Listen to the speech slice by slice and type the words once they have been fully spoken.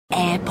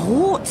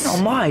Airports? Not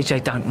at my age, they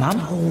don't, Mum.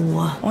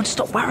 Oh. I want to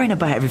stop worrying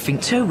about everything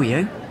too, will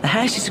you? The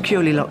house is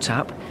securely locked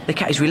up, the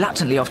cat is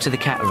reluctantly off to the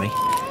cattery,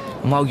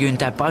 and while you and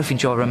Dad both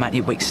enjoy a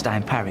romantic week's stay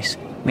in Paris,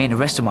 me and the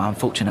rest of my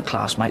unfortunate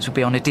classmates will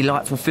be on a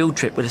delightful field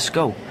trip with the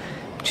school,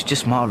 which is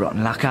just my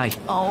rotten luck, eh?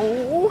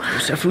 Oh.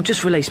 So if you'll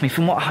just release me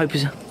from what I hope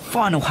is a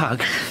final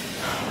hug,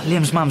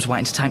 Liam's mum's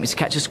waiting to take me to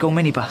catch a school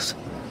minibus.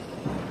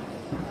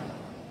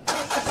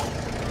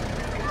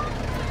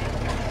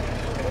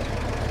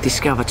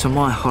 Discover to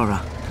my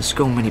horror, the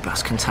school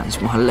minibus contains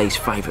my least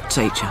favourite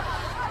teacher.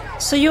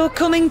 So you're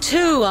coming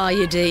too, are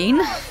you, Dean?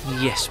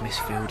 Yes, Miss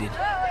Fielding.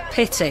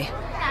 Pity.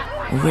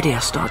 Already I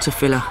start to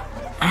feel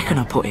how can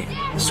I put it,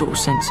 a sort of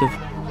sense of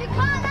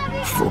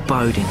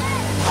foreboding.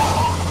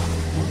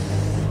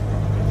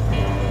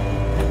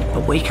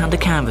 A week under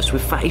canvas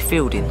with Fatty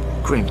Fielding,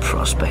 grim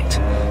prospect.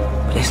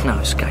 But there's no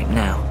escape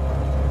now.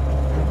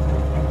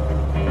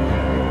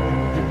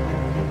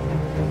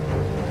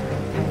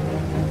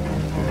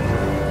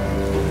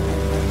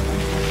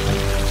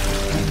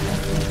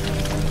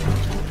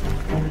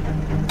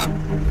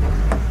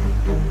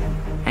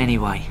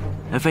 Anyway,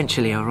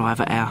 eventually I arrive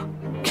at our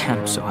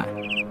campsite.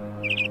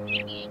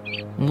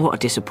 And what a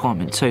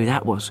disappointment too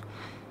that was.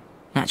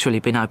 Naturally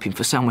been hoping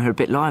for somewhere a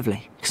bit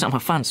lively, because I'm a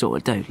fun sort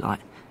of dude,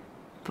 like.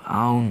 But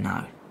oh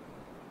no.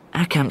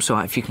 Our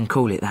campsite, if you can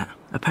call it that,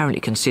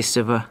 apparently consists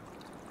of a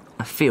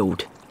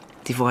field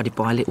divided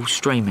by a little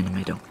stream in the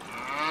middle.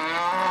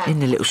 In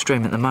the little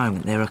stream at the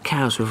moment there are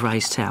cows with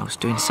raised tails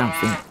doing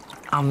something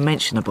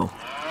unmentionable.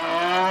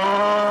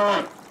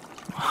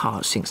 My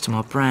heart sinks to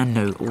my brand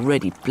new,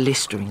 already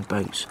blistering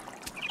boots.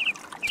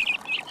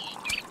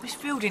 Miss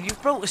Fielding,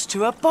 you've brought us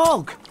to a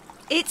bog.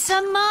 It's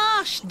a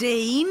marsh,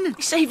 Dean.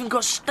 It's even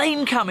got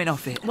steam coming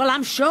off it. Well,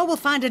 I'm sure we'll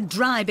find a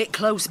dry bit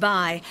close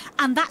by.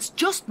 And that's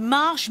just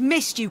marsh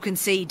mist you can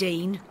see,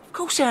 Dean. Of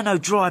course there are no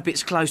dry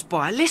bits close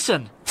by.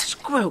 Listen.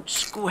 Squelch,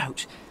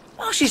 squelch.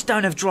 Marshes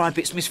don't have dry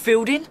bits, Miss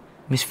Fielding.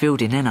 Miss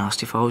Fielding then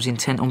asked if I was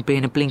intent on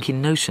being a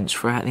blinking nuisance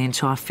throughout the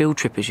entire field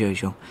trip as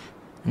usual,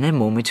 and then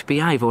warned me to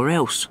behave or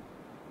else.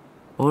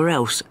 Or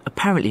else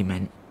apparently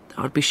meant that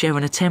I'd be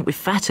sharing a tent with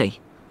Fatty.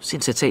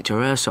 Since a teacher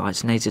her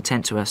size needs a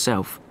tent to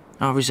herself,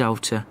 I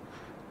resolved to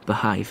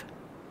behave.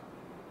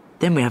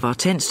 Then we have our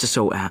tents to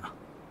sort out.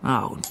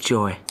 Oh,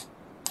 joy.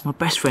 My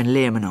best friend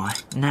Liam and I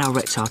now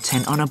wrecked our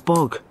tent on a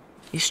bog.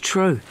 It's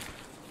true.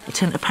 A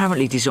tent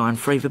apparently designed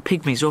for either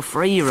pygmies or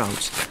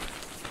 3-year-olds.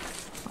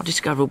 I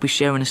discover we'll be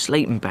sharing a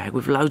sleeping bag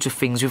with loads of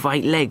things with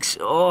 8 legs.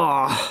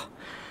 Oh!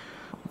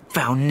 I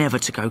vow never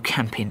to go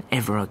camping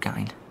ever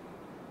again.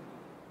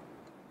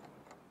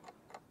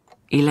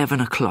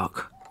 11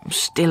 o'clock. I'm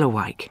still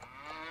awake.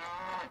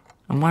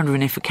 I'm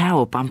wondering if a cow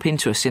will bump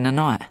into us in the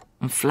night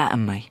and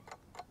flatten me.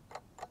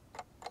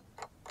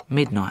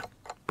 Midnight,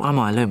 by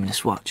my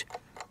luminous watch.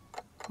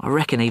 I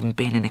reckon even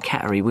being in a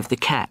cattery with the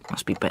cat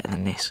must be better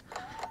than this.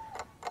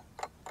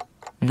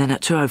 And then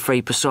at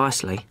 2:03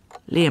 precisely,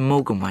 Liam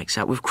Morgan wakes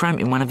up with cramp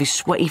in one of his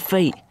sweaty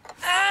feet.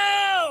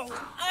 Ow!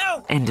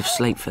 Ow! End of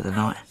sleep for the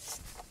night.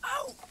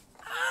 Ow!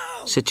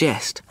 Ow!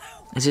 Suggest,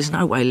 as there's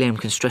no way Liam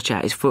can stretch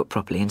out his foot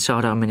properly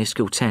inside our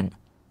minuscule tent,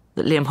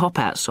 that Liam hop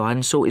outside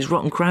and sort his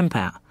rotten cramp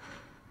out.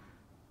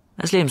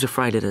 As Liam's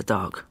afraid of the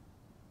dark,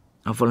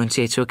 I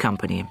volunteer to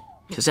accompany him,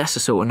 because that's the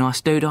sort of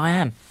nice dude I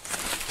am.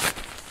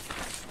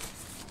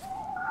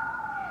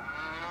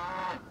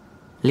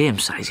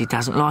 Liam says he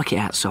doesn't like it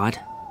outside,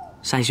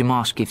 says your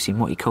mask gives him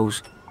what he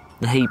calls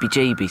the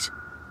heebie-jeebies.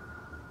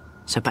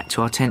 So back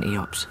to our tenty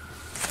ops.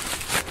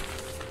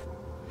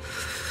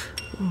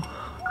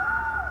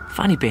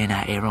 Funny being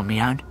out here on my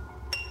own.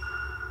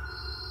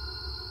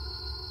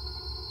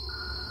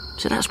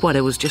 So that's why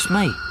there was just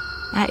me,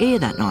 out here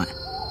that night.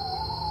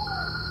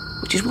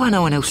 Which is why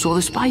no one else saw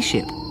the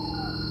spaceship.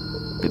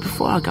 But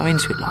before I go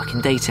into it, like,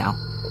 in detail,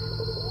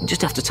 you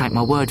just have to take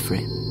my word for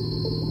it.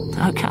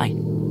 OK.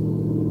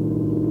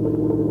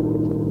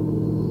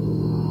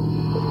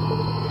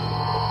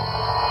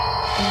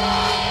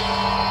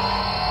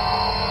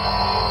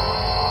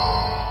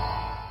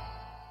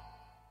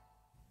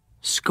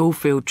 School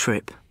field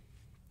trip.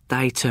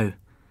 Day 2.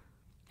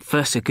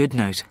 First the good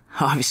news.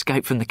 I've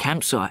escaped from the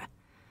campsite.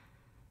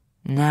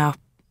 Now,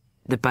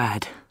 the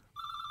bad.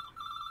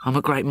 I'm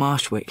at Great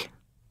Marshwick.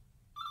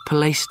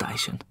 Police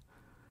station.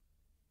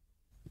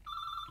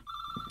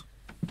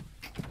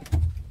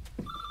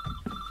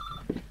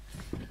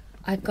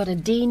 I've got a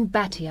Dean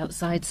Batty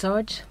outside,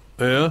 Sarge.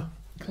 Yeah?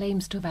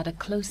 Claims to have had a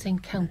close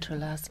encounter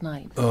last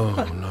night. Oh,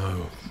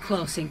 no.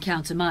 Close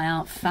encounter, my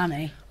Aunt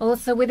Fanny.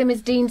 Also with him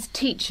is Dean's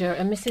teacher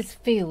and Mrs.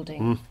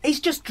 Fielding. He's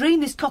just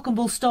dreamed this cock and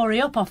bull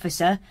story up,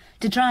 officer,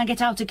 to try and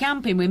get out to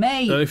camping with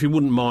me. If you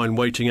wouldn't mind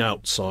waiting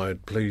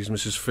outside, please,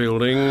 Mrs.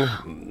 Fielding.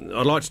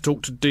 I'd like to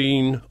talk to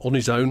Dean on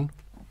his own.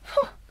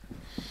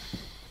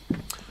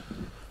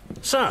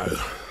 So,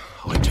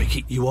 I take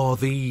it you are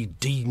the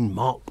Dean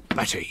Mark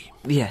Batty,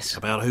 Yes.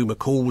 about whom a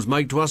call was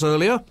made to us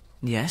earlier.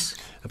 Yes?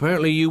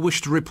 Apparently you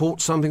wish to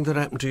report something that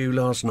happened to you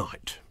last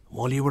night,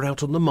 while you were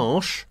out on the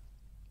marsh.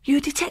 You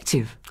a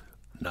detective?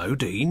 No,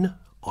 Dean.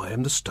 I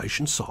am the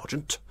station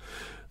sergeant.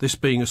 This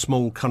being a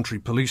small country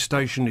police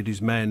station, it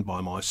is manned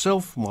by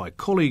myself, my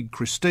colleague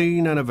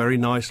Christine, and a very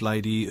nice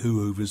lady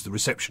who hoovers the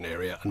reception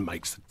area and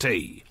makes the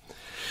tea.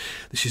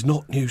 This is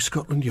not New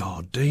Scotland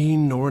Yard,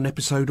 Dean, nor an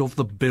episode of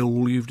The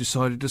Bill you've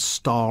decided to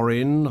star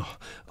in.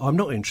 I'm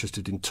not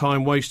interested in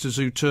time wasters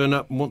who turn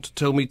up and want to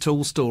tell me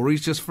tall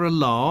stories just for a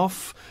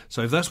laugh.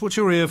 So if that's what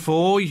you're here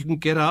for, you can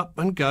get up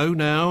and go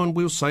now, and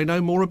we'll say no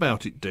more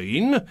about it,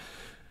 Dean.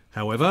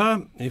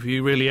 However, if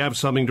you really have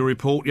something to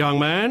report, young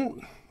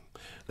man,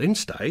 then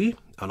stay,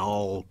 and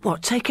I'll...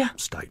 What, take her?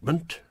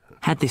 Statement.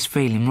 Had this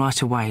feeling right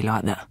away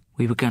like that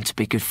we were going to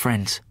be good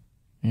friends.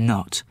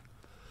 Not.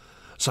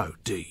 So,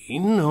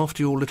 Dean,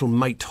 after your little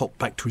mate hopped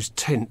back to his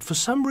tent, for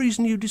some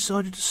reason you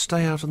decided to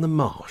stay out on the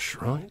marsh,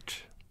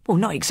 right? Well,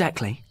 not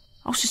exactly.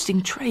 I was just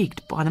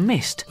intrigued by the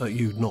mist.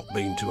 You'd not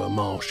been to a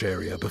marsh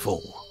area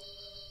before.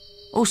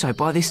 Also,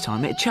 by this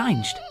time, it had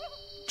changed.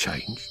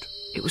 Changed?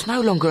 It was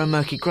no longer a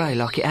murky grey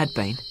like it had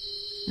been.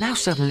 Now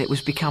suddenly it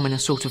was becoming a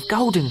sort of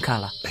golden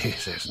colour.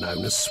 Yes, it's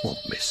known as swamp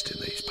mist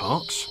in these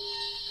parts.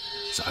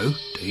 So,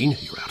 Dean,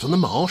 you're out on the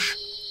marsh,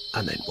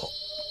 and then what?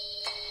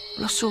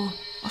 Well,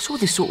 I saw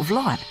this sort of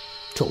light.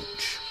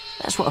 Torch.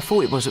 That's what I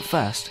thought it was at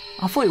first.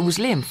 I thought it was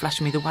Liam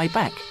flashing me the way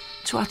back,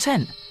 to our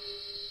tent.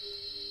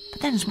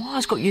 But then as my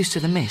eyes got used to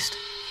the mist,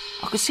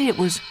 I could see it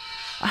was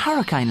a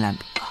hurricane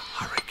lamp. A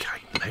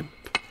hurricane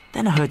lamp?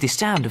 Then I heard this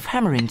sound of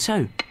hammering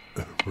too.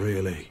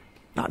 Really?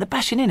 Like the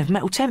bashing in of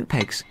metal tent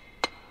pegs.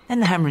 Then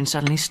the hammering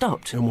suddenly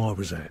stopped. And why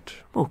was that?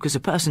 Well, because the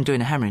person doing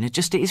the hammering had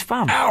just hit his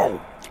thumb. Ow!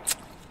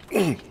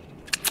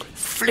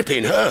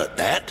 Flipping hurt,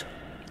 that.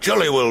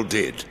 Jolly well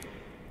did.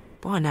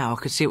 By now I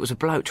could see it was a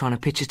bloke trying to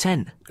pitch a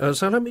tent.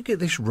 So let me get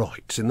this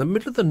right. In the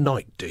middle of the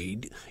night,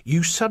 Dean,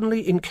 you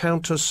suddenly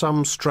encounter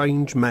some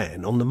strange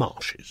man on the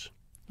marshes.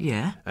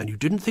 Yeah? And you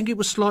didn't think it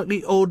was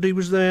slightly odd he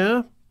was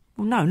there?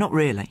 Well, no, not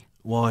really.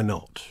 Why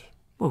not?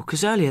 Well,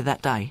 because earlier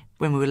that day,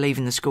 when we were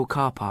leaving the school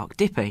car park,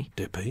 Dippy,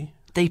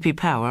 DP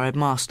Powell, our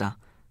headmaster,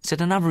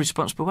 said another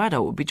responsible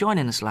adult would be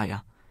joining us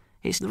later.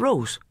 It's the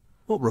rules.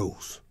 What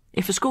rules?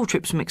 If a school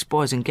trip's mixed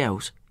boys and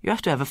girls, you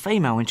have to have a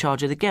female in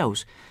charge of the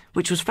girls,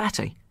 which was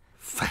Fatty.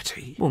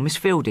 Fatty? Well, Miss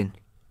Fielding.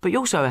 But you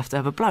also have to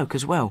have a bloke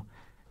as well,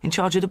 in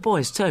charge of the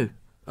boys too.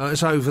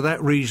 So for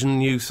that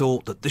reason you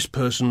thought that this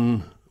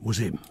person was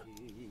him?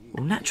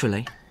 Well,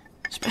 naturally.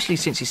 Especially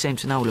since he seemed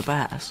to know all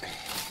about us.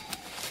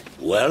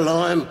 Well,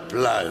 I'm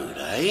blowed,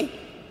 eh?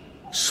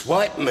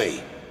 Swipe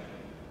me.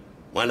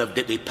 One of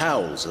Dippy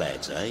Powell's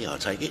lads, eh, I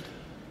take it?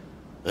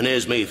 And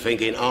here's me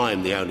thinking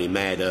I'm the only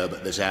mad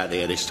herb that's out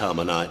there this time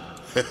of night.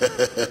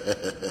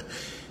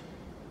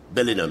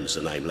 Billingham's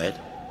the name, lad.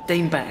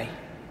 Dean Batty.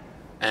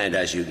 And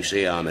as you can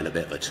see, I'm in a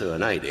bit of a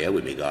tornado here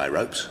with me guy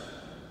ropes.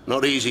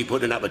 Not easy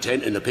putting up a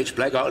tent in the pitch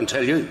black, I can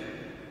tell you.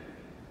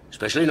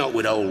 Especially not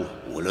with old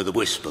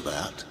Will-o'-the-Wisp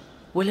about.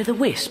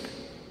 Will-o'-the-Wisp?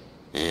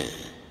 Yeah,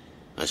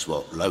 that's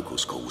what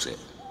locals calls it.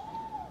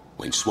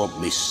 When swamp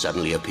mist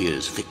suddenly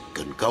appears thick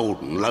and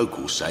golden,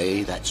 locals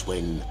say that's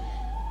when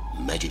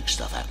magic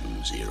stuff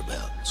happens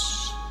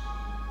hereabouts.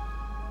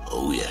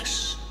 Oh,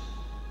 yes.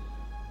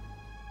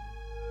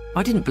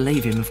 I didn't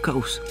believe him, of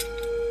course.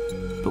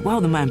 But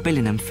while the man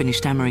Billingham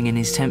finished hammering in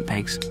his tent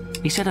pegs,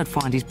 he said I'd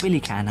find his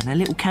billy can and a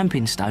little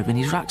camping stove in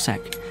his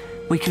rucksack.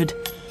 We could...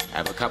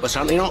 Have a cup of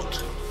something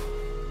hot?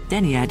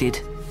 Then he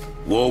added...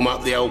 Warm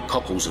up the old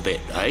cockles a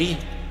bit, eh?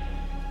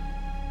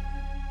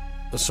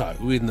 So,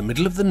 in the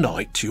middle of the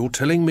night, you're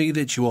telling me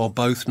that you are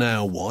both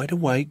now wide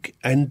awake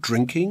and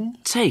drinking?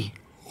 Tea.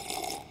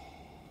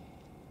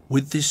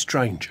 With this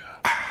stranger?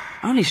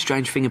 Only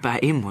strange thing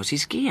about him was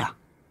his gear.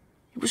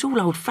 It was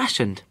all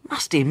old-fashioned,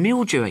 musty and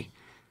mildewy.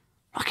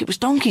 Like it was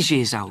donkey's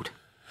years old.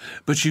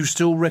 But you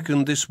still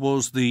reckon this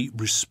was the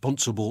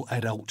responsible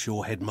adult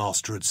your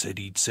headmaster had said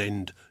he'd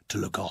send to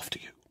look after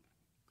you?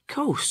 Of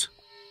course.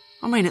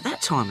 I mean, at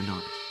that time of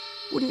night.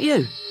 Wouldn't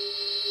you?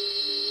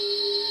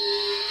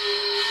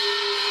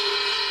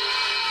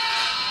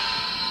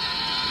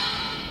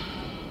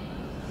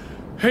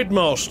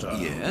 Headmaster.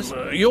 Yes?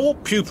 Your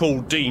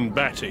pupil, Dean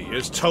Batty,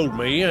 has told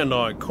me, and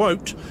I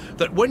quote,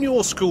 that when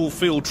your school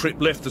field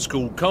trip left the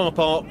school car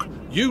park,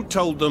 you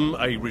told them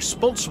a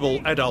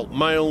responsible adult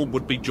male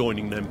would be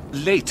joining them.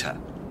 Later.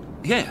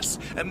 Yes,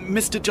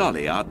 Mr.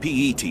 Jolly, our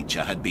PE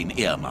teacher, had been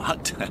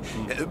earmarked,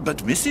 but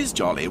Mrs.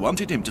 Jolly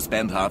wanted him to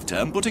spend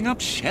half-term putting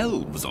up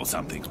shelves or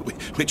something,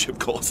 which of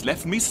course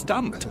left me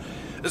stumped.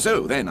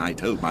 So then I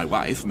told my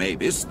wife,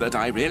 Mavis, that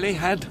I really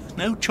had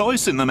no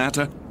choice in the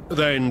matter.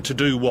 Then to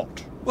do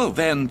what? Well,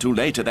 then to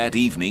later that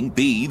evening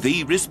be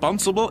the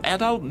responsible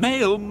adult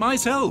male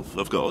myself,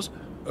 of course.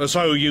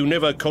 So you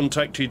never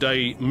contacted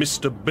a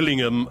Mr.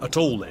 Billingham at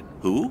all, then?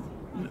 Who?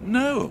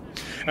 No.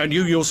 And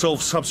you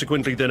yourself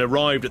subsequently then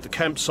arrived at the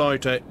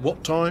campsite at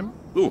what time?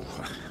 Oh,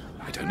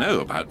 I don't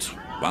know, about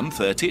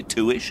 1:30,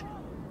 2-ish.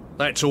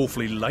 That's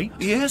awfully late.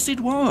 Yes,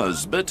 it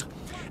was, but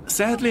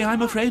sadly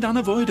I'm afraid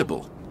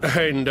unavoidable.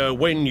 And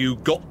when you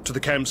got to the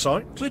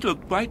campsite? It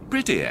looked quite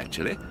pretty,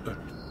 actually.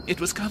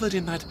 It was covered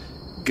in that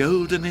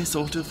goldeny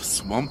sort of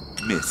swamp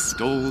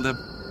mist, all the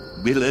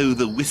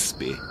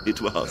will-o'-the-wispy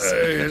it was.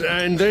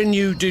 And then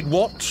you did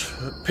what?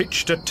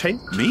 Pitched a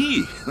tent?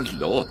 Me?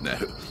 Lord, no.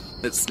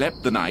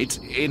 Slept the night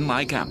in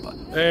my camper.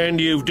 And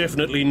you've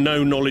definitely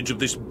no knowledge of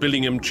this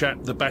Billingham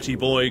chap the Batty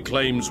Boy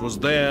claims was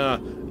there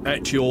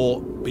at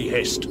your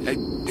behest?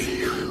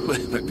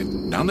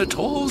 None at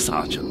all,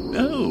 Sergeant,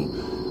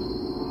 no.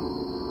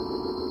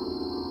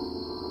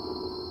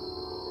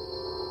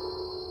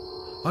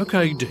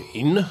 OK,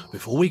 Dean,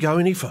 before we go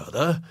any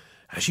further,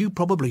 as you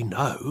probably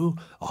know,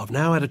 I've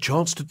now had a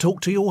chance to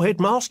talk to your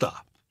headmaster.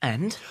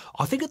 And?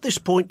 I think at this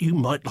point you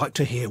might like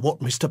to hear what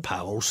Mr.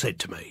 Powell said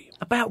to me.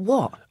 About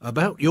what?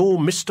 About your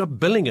Mr.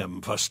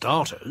 Billingham, for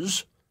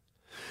starters.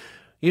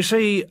 You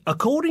see,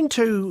 according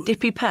to...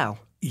 Dippy Powell?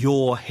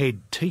 Your head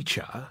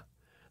teacher,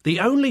 the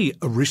only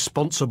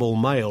responsible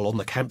male on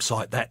the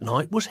campsite that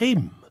night was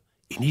him,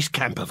 in his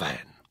camper van.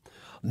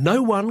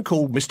 No one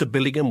called Mr.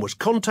 Billingham was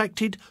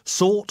contacted,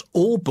 sought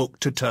or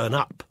booked to turn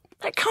up.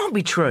 That can't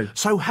be true.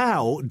 So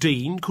how,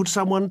 Dean, could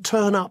someone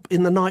turn up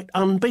in the night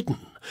unbidden,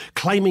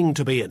 claiming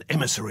to be an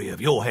emissary of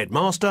your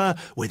headmaster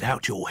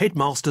without your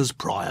headmaster's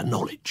prior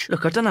knowledge?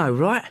 Look, I don't know,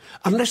 right?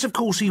 Unless, of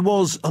course, he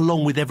was,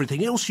 along with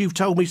everything else you've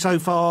told me so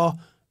far,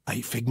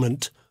 a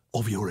figment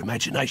of your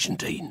imagination,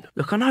 Dean.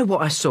 Look, I know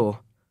what I saw.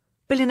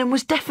 Billingham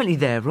was definitely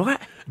there, right?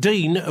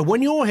 Dean,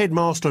 when your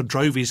headmaster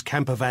drove his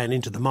camper van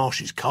into the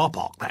Marshes car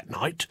park that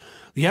night,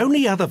 the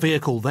only other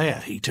vehicle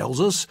there, he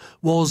tells us,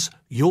 was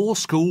your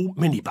school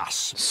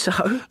minibus.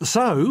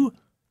 So,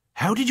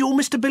 how did your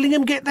Mr.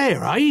 Billingham get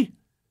there, eh?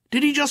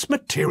 Did he just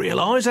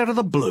materialise out of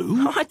the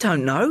blue? I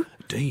don't know.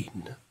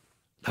 Dean,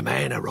 the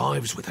man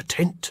arrives with a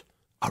tent,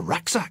 a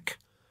rucksack,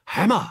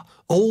 hammer,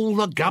 all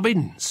the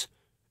gubbins.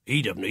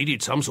 He'd have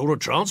needed some sort of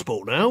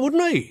transport now,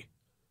 wouldn't he?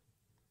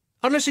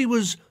 Unless he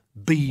was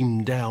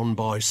beamed down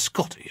by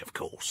Scotty, of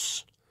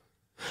course.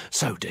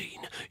 So, Dean,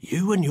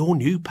 you and your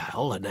new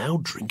pal are now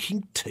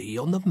drinking tea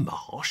on the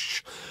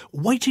marsh,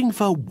 waiting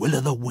for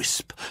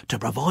Will-o'-the-Wisp to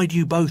provide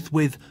you both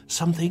with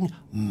something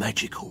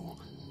magical,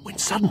 when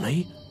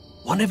suddenly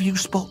one of you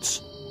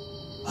spots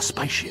a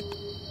spaceship,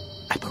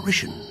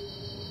 apparition,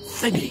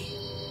 thingy.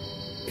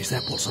 Is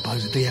that what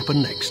supposedly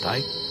happened next,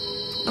 eh?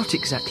 Not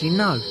exactly,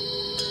 no.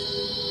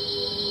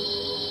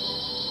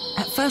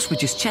 At first we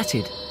just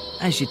chatted,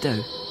 as you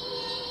do.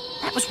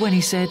 That was when he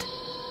said...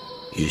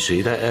 You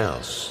see that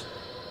house?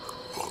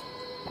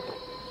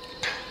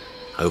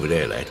 Over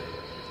there, lad.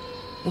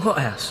 What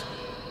house?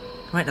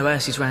 There ain't no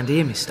houses round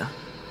here, mister.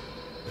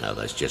 No,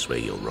 that's just where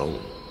you're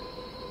wrong.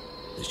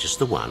 There's just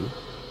the one.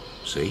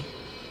 See?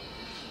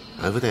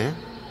 Over there.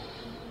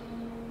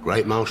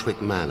 Great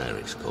Marshwick Manor,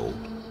 it's called.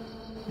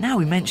 Now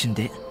we mentioned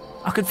it,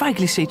 I could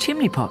vaguely see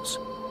chimney pots.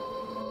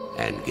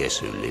 And guess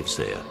who lives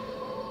there?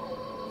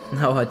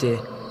 No idea.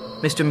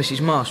 Mr. and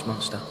Mrs. Marsh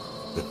Monster.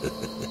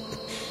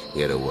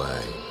 Get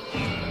away.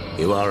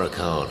 You are a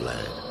card,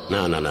 lad.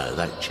 No,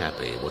 that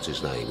chappie, what's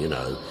his name, you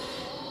know.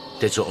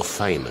 Dead sort of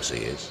famous he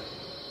is.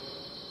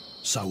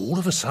 So all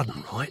of a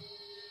sudden, right,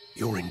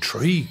 you're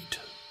intrigued,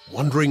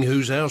 wondering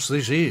whose house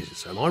this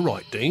is. Am I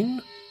right,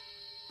 Dean?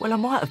 Well, I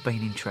might have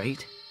been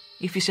intrigued,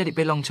 if you said it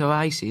belonged to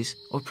Oasis,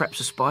 or perhaps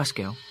a Spice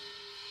Girl.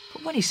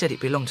 But when he said it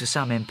belonged to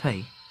some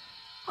MP,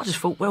 I just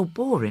thought, well,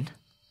 boring,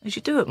 as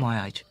you do at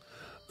my age.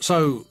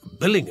 So,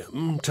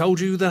 Billingham told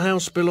you the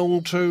house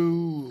belonged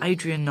to...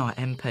 Adrian Knight,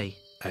 MP.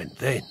 And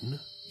then,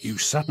 you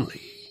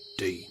suddenly,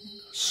 Dean,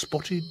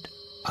 spotted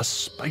a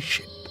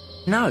spaceship.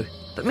 No,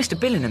 but Mr.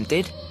 Billingham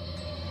did.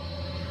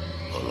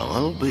 Well,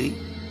 I'll be...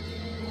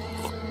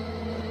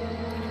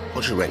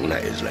 What do you reckon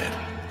that is,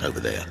 lad? Over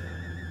there.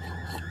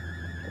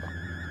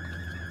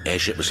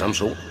 Airship of some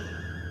sort?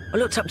 I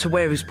looked up to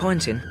where he was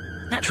pointing.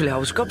 Naturally, I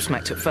was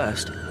gobsmacked at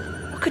first.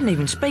 I couldn't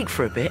even speak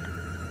for a bit.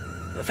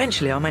 But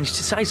eventually, I managed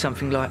to say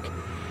something like,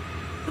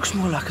 "Looks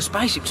more like a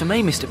spaceship to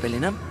me, Mr.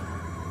 Billingham."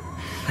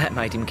 That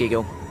made him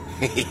giggle.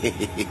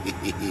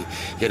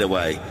 Get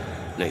away.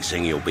 Next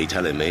thing you'll be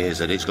telling me is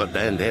that it's got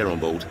Dan Dare on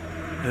board.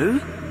 Who?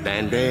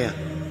 Dan Dare.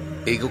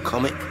 Eagle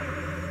comic.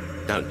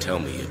 Don't tell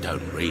me you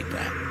don't read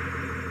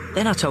that.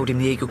 Then I told him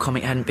the Eagle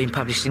comic hadn't been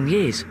published in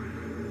years.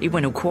 He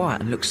went all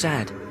quiet and looked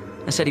sad,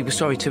 and said he was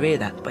sorry to hear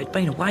that, but he'd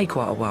been away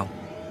quite a while.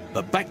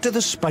 But back to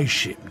the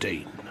spaceship,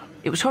 Dean.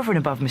 It was hovering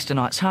above Mr.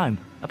 Knight's home,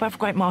 above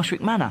Great Marshwick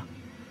Manor.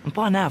 And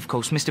by now, of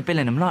course, Mr.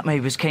 Billingham, like me,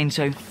 was keen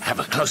to... Have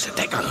a closer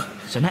decker.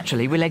 So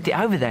naturally, we legged it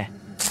over there.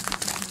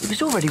 He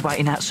was already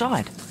waiting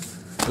outside.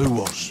 Who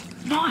was?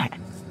 Knight.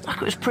 Like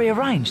it was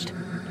pre-arranged.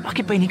 Like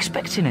he'd been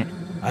expecting it.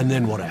 And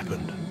then what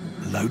happened?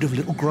 A load of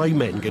little grey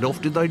men get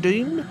off, did they,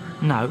 Dean?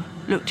 No.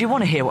 Look, do you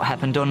want to hear what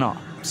happened or not?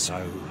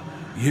 So,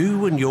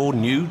 you and your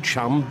new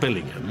chum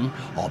Billingham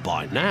are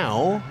by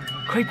now...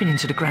 creeping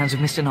into the grounds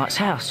of Mr. Knight's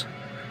house.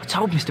 I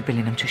told Mr.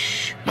 Billingham to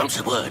shh. Mum's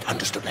the word,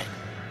 understood that.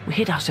 We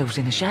hid ourselves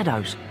in the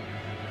shadows.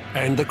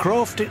 And the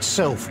craft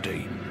itself,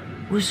 Dean?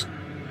 Was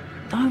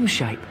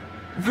dome-shape,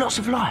 with lots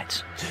of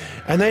lights.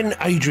 And then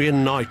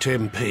Adrian Knight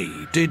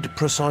MP did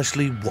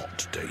precisely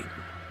what, Dean?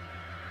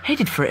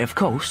 Headed for it, of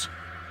course.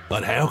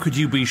 But how could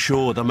you be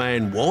sure the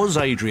man was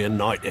Adrian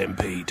Knight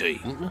MP,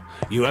 Dean?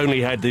 You only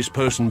had this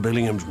person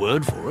Billingham's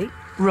word for it.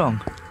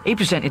 Wrong. He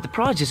presented the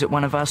prizes at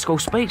one of our school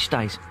speech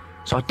days,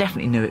 so I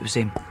definitely knew it was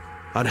him.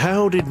 And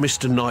how did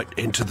Mr. Knight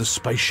enter the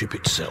spaceship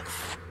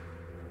itself?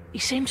 He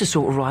seemed to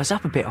sort of rise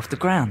up a bit off the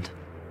ground.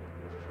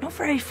 Not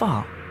very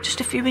far,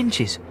 just a few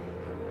inches.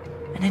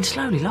 And then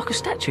slowly, like a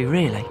statue,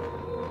 really.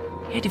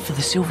 He headed for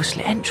the silver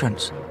slit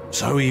entrance.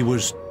 So he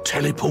was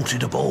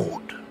teleported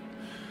aboard.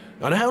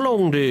 And how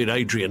long did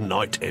Adrian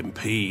Knight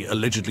MP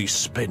allegedly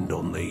spend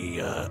on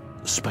the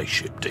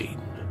spaceship,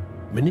 Dean?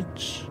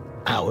 Minutes?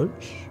 Hours?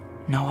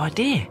 No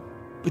idea.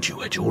 But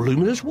you had your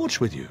luminous watch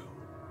with you.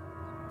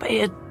 But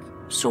it had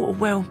sort of,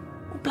 well,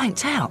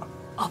 blanked out.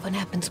 Often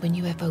happens when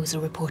UFOs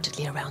are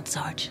reportedly around,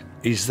 Sarge.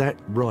 Is that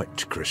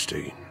right,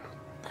 Christine?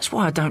 That's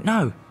why I don't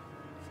know.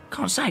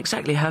 Can't say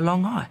exactly how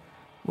long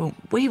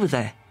we were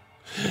there.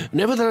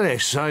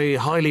 Nevertheless, a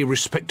highly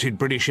respected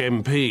British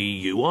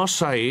MP, you are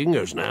saying,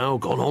 has now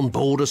gone on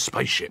board a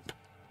spaceship.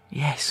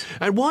 Yes.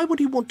 And why would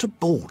he want to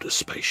board a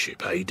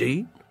spaceship, eh,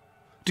 Dean?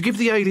 To give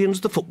the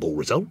aliens the football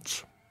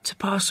results? To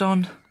pass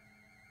on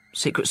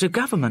secrets of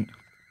government.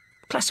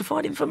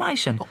 Classified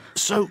information.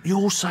 So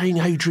you're saying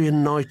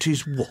Adrian Knight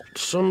is what?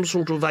 Some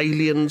sort of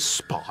alien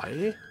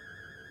spy?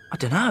 I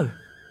don't know.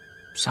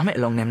 Something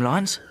along them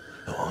lines.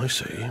 Oh, I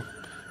see.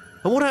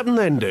 And what happened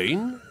then,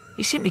 Dean?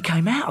 He simply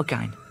came out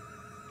again.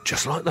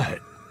 Just like that?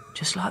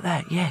 Just like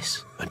that,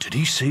 yes. And did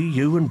he see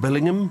you and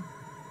Billingham?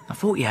 I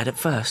thought he had at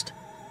first.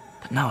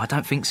 But no, I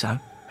don't think so.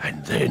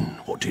 And then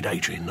what did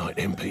Adrian Knight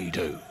MP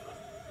do?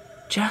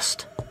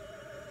 Just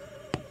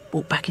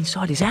walked back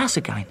inside his house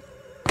again.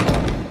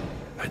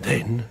 And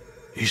then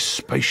his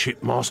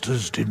spaceship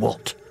masters did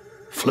what?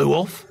 Flew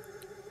off?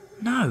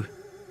 No.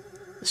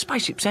 The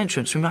spaceship's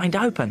entrance remained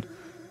open.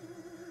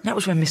 That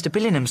was when Mr.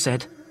 Billingham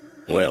said,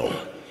 Well,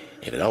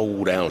 if an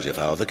old Owlsy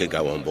father can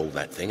go on board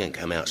that thing and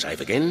come out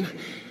safe again,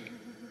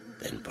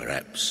 then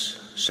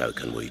perhaps so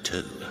can we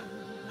too.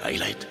 Eh,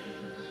 lad?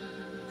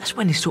 That's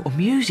when this sort of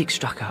music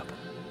struck up.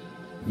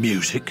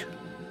 Music?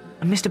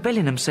 And Mr.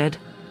 Billingham said,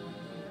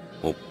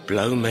 Well,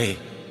 blow me.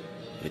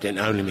 It ain't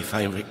only my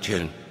favourite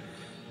tune.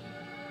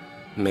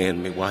 Me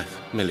and my wife,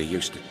 Millie,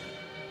 used to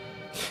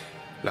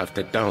love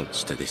to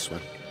dance to this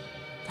one.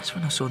 That's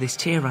when I saw this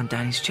tear run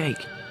down his cheek.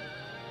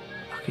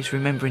 Like he's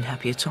remembering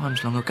happier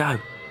times long ago.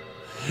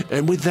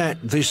 And with that,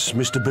 this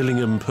Mr.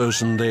 Billingham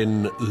person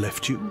then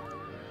left you?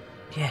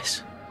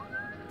 Yes.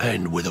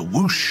 And with a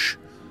whoosh,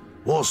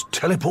 was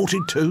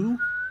teleported too?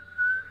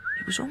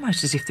 It was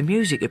almost as if the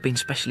music had been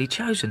specially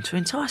chosen to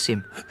entice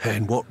him.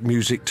 And what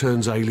music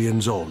turns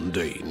aliens on,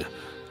 Dean?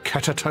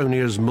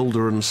 Catatonia's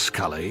Mulder and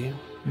Scully?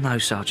 No,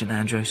 Sergeant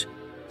Andrews.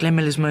 Glenn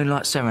Miller's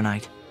Moonlight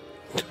Serenade.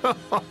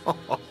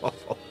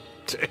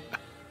 Dear.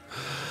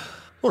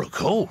 Well, of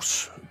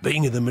course,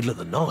 being in the middle of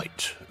the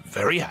night,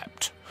 very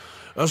apt.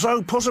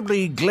 So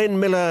possibly Glenn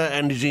Miller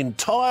and his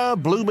entire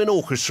blooming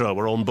orchestra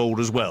were on board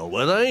as well,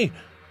 were they?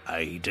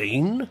 Eh,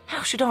 Dean?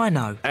 How should I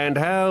know? And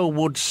how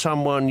would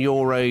someone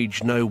your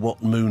age know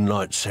what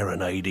Moonlight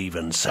Serenade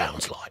even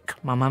sounds like?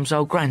 My mum's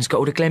old gran's got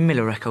all the Glenn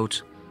Miller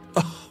records.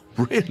 Oh,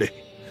 really?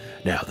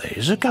 Now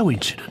there's a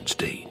coincidence,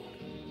 Dean.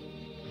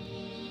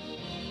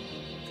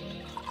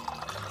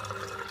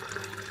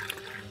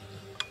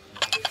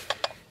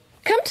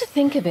 Come to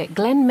think of it,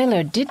 Glenn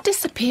Miller did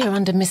disappear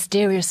under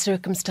mysterious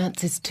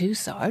circumstances too,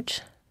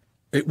 Sarge.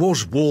 It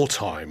was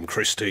wartime,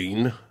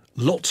 Christine.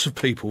 Lots of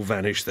people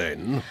vanished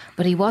then.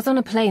 But he was on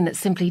a plane that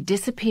simply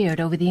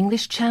disappeared over the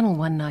English Channel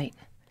one night.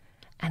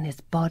 And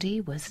his body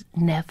was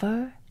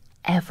never,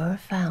 ever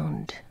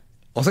found.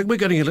 I think we're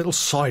getting a little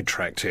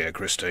sidetracked here,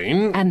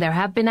 Christine. And there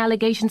have been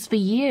allegations for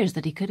years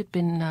that he could have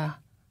been,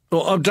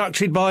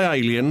 abducted by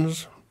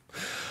aliens.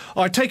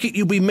 I take it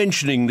you'll be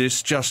mentioning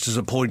this just as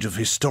a point of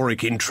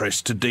historic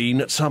interest to Dean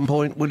at some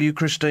point, will you,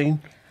 Christine?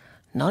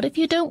 Not if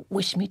you don't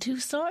wish me to,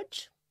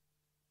 Sarge.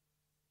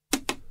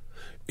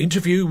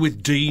 Interview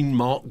with Dean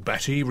Mark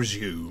Batty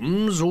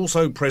resumes.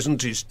 Also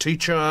present is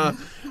teacher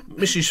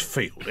Mrs.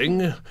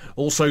 Fielding.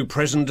 Also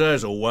present,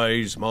 as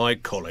always, my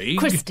colleague...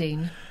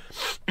 Christine.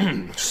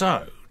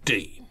 So,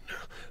 Dean,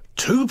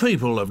 2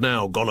 people have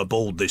now gone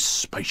aboard this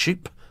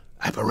spaceship.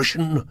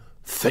 Apparition,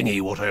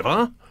 thingy,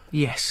 whatever.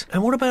 Yes.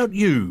 And what about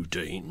you,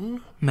 Dean?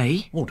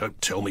 Me? Well,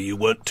 don't tell me you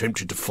weren't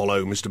tempted to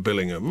follow Mr.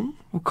 Billingham.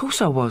 Of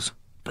course I was.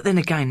 But then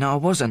again, no, I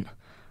wasn't.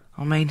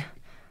 I mean,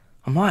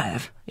 I might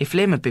have, if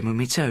Liam had been with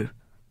me too.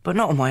 But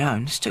not on my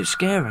own, it's too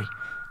scary.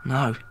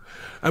 No.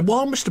 And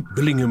while Mr.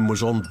 Billingham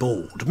was on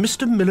board,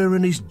 Mr. Miller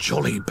and his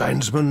jolly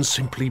bandsman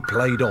simply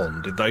played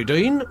on, did they,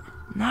 Dean?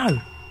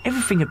 No.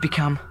 Everything had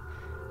become...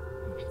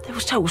 There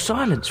was total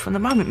silence from the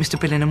moment Mr.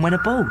 Billingham went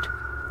aboard.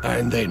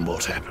 And then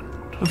what happened?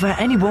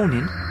 Without any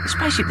warning, the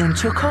spaceship then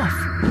took off.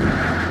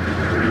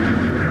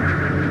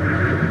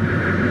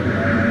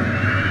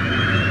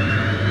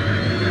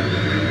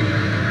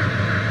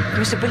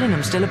 Mr.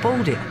 Billingham's still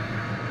aboard it.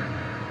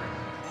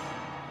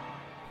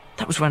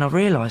 That was when I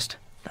realised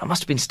that I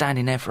must have been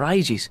standing there for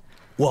ages.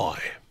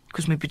 Why?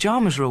 Because my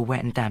pyjamas were all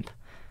wet and damp,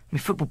 My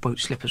football boot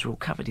slippers were all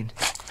covered in...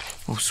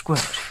 all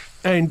squelch.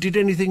 And did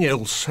anything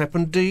else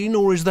happen, Dean,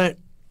 or is that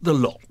the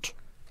lot?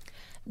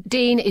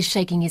 Dean is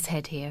shaking his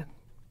head here.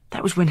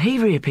 That was when he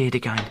reappeared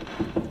again.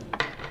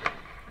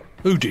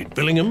 Who did,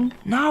 Billingham?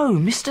 No,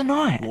 Mr.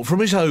 Knight. Or from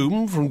his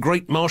home, from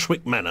Great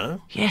Marshwick Manor?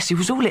 Yes, he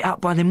was all lit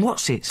up by them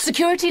whatsits.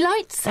 Security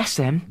lights? That's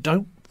them.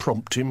 Don't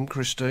prompt him,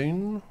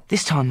 Christine.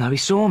 This time, though, he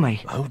saw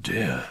me. Oh,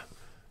 dear.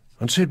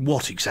 And said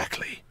what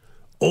exactly?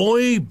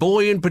 Oi,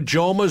 boy in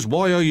pyjamas,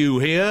 why are you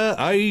here?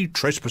 Eh,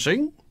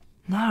 trespassing?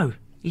 No,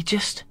 he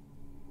just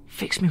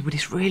fixed me with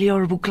this really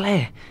horrible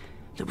glare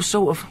that was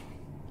sort of...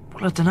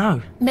 well, I don't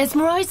know.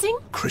 Mesmerising?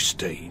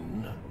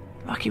 Christine.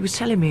 Like he was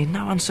telling me in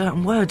no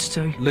uncertain words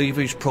to... leave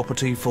his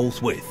property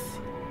forthwith.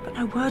 But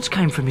no words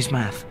came from his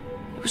mouth.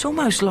 It was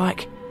almost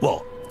like...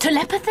 What?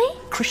 Telepathy?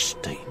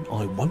 Christine,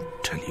 I won't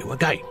tell you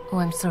again. Oh,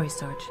 I'm sorry,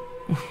 Sarge.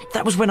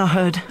 That was when I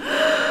heard...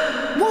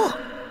 What?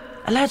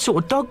 a loud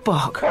sort of dog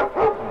bark.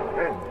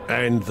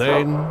 And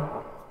then?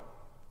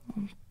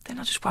 Then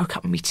I just woke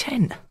up in my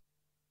tent.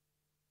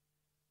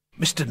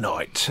 Mr.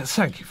 Knight,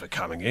 thank you for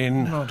coming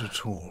in. Not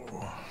at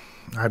all.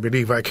 I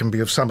believe I can be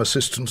of some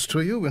assistance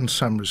to you in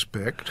some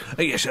respect.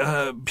 Yes,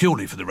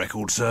 purely for the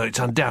record, sir, it's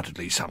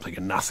undoubtedly something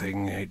and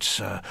nothing. It's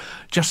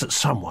just that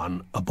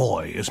someone, a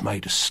boy, has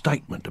made a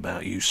statement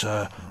about you,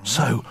 sir,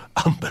 so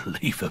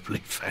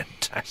unbelievably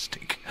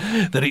fantastic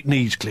that it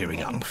needs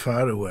clearing up.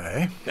 Far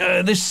away.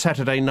 This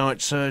Saturday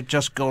night, sir,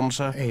 just gone,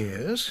 sir.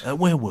 Yes.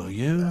 Where were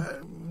you?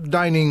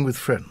 Dining with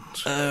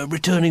friends.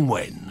 Returning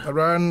when?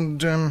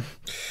 Around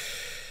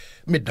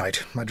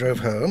midnight. I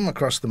drove home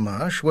across the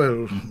marsh.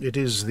 Well, it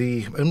is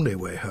the only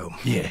way home.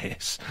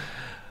 Yes.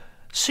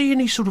 See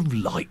any sort of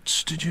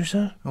lights, did you,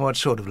 sir? What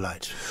sort of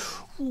lights?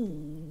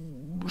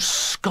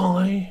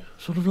 Sky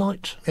sort of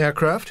light?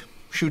 Aircraft?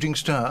 Shooting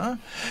star?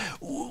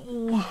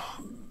 More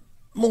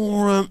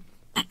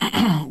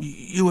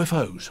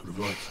UFO sort of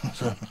lights,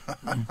 sir.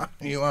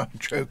 You are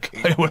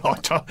joking. Well,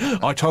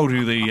 I told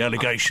you the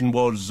allegation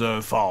was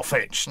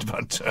far-fetched,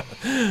 but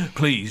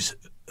please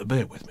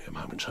bear with me a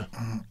moment, sir.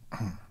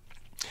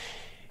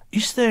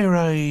 Is there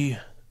a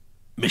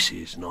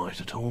Mrs. Knight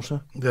at all,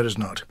 sir? There is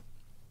not.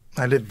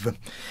 I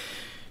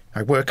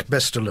work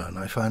best alone,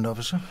 I find,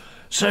 officer.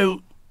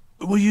 So,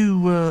 were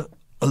you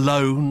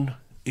alone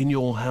in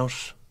your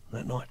house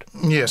that night?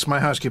 Yes, my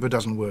housekeeper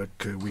doesn't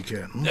work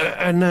weekends.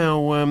 And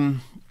now,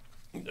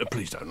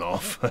 please don't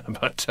laugh,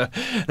 but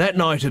that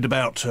night at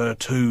about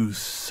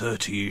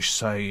 2:30ish,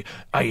 say,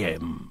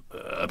 a.m.,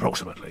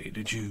 approximately,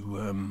 did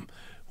you,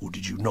 or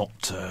did you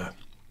not,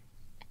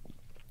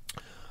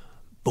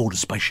 board a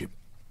spaceship?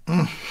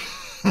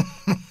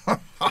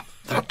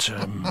 That,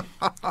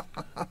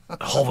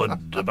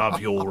 hovered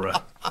above your,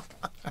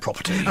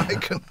 property? I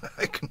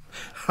can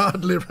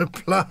hardly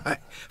reply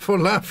for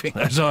laughing.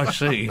 As I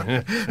see.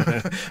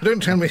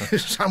 Don't tell me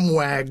some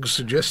wag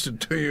suggested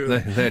to you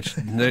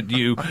that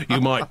you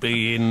might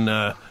be in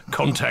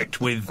contact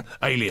with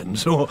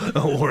aliens, or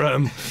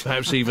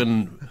perhaps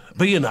even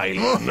be an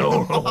alien,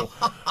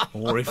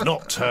 or if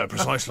not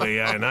precisely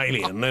an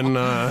alien, then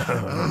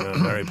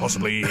very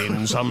possibly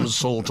in some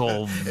sort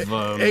of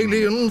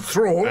alien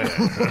thrall.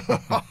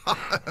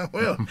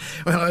 well,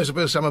 I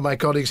suppose some of my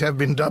colleagues have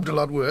been dubbed a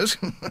lot worse.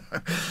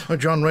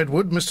 John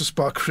Redwood, Mr.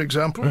 Spock, for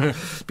example.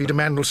 Peter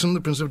Mandelson,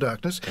 the Prince of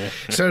Darkness.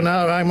 So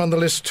now I'm on the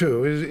list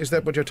too. Is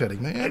that what you're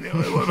telling me?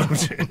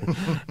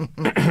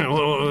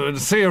 Well,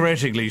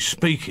 theoretically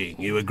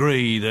speaking, you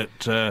agree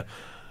that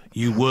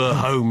you were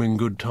home in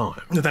good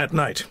time? That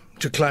night,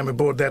 to climb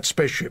aboard that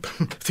spaceship.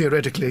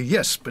 Theoretically,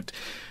 yes, but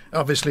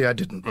obviously I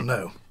didn't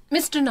know.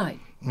 Mr. Knight.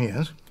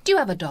 Yes? Do you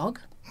have a dog?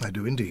 I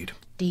do indeed.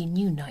 Dean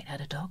knew Knight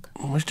had a dog.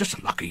 Well, it's just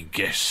a lucky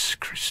guess,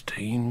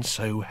 Christine.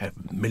 So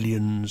have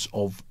millions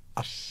of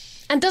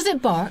us. And does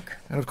it bark?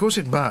 And of course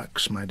it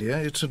barks, my dear.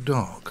 It's a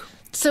dog.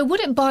 So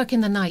would it bark in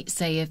the night,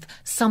 say, if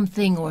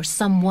something or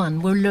someone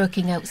were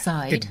lurking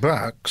outside? It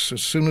barks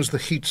as soon as the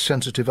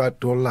heat-sensitive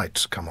outdoor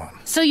lights come on.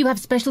 So you have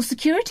special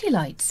security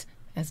lights,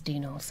 as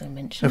Dean also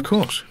mentioned. Of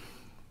course.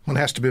 One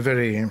has to be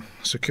very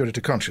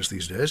security conscious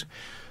these days,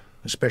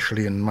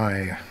 especially in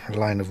my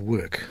line of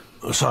work.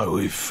 So,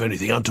 if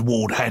anything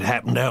untoward had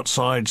happened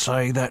outside,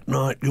 say, that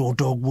night, your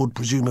dog would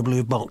presumably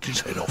have barked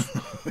its head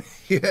off.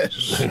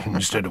 Yes.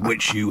 Instead of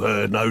which you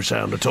heard no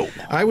sound at all.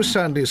 I was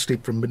soundly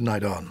asleep from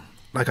midnight on,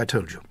 like I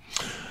told you.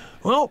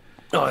 Well,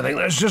 I think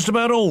that's just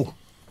about all.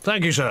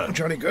 Thank you, sir.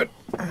 Jolly good.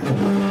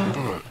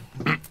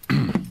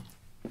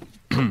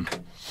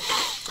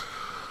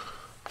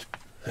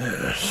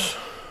 Yes.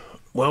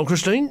 Well,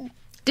 Christine?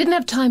 Didn't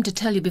have time to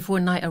tell you before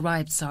Knight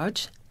arrived,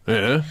 Sarge.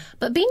 Yeah?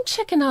 But been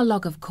checking our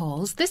log of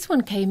calls, this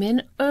one came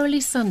in early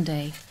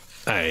Sunday.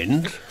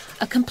 And?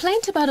 A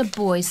complaint about a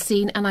boy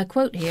seen, and I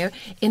quote here,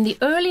 in the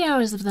early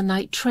hours of the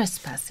night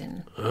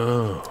trespassing.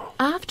 Oh.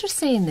 After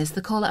saying this,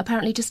 the caller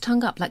apparently just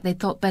hung up like they'd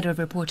thought better of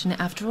reporting it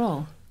after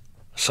all.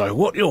 So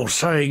what you're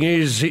saying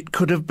is it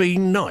could have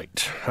been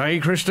night, eh,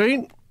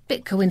 Christine?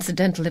 Bit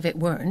coincidental if it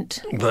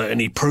weren't. But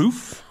any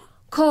proof?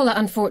 Caller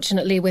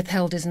unfortunately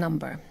withheld his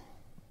number.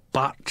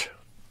 But?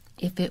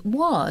 If it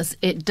was,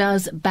 it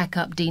does back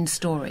up Dean's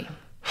story.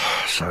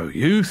 So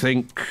you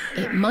think...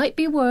 It might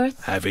be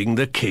worth... having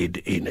the kid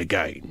in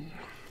again?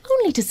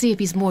 Only to see if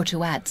he's more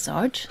to add,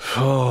 Sarge.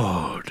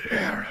 Oh,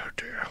 dear, oh,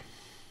 dear.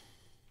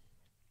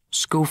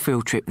 School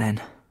field trip, then.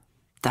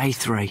 Day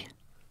 3.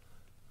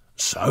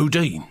 So,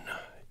 Dean,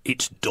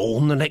 it's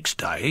dawn the next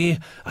day,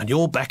 and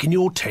you're back in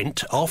your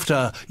tent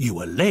after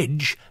you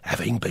allege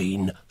having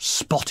been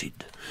spotted.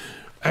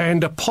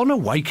 And upon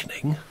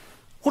awakening,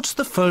 what's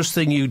the first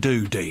thing you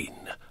do, Dean?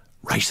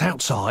 Race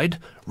outside,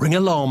 ring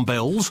alarm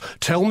bells,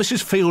 tell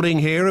Mrs. Fielding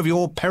here of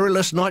your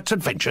perilous night's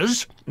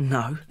adventures?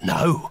 No.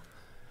 No.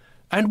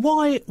 And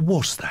why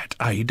was that,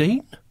 eh,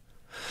 Dean?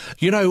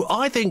 You know,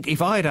 I think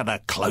if I'd had a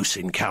close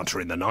encounter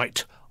in the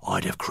night,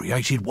 I'd have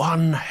created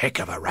one heck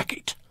of a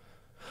racket.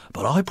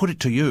 But I put it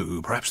to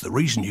you, perhaps the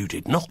reason you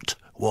did not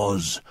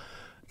was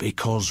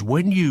because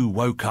when you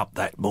woke up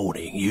that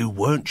morning, you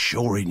weren't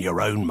sure in your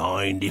own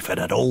mind if it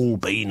had all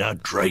been a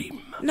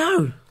dream.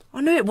 No,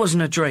 I knew it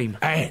wasn't a dream.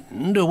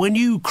 And when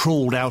you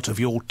crawled out of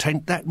your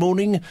tent that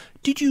morning,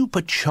 did you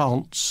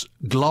perchance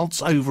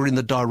glance over in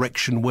the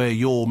direction where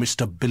your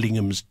Mr.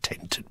 Billingham's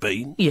tent had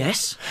been?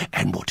 Yes.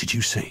 And what did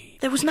you see?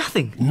 There was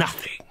nothing.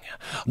 Nothing.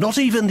 Not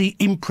even the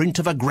imprint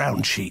of a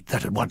ground sheet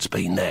that had once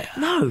been there.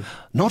 No.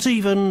 Not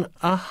even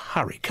a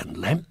hurricane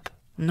lamp.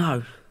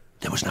 No.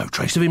 There was no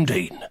trace of him,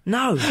 Dean.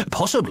 No.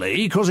 Possibly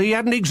because he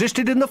hadn't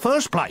existed in the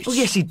first place. Well,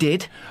 yes, he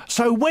did.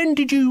 So when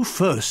did you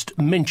first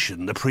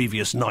mention the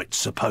previous night's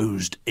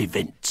supposed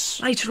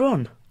events? Later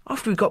on,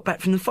 after we got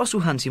back from the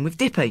fossil hunting with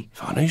Dippy.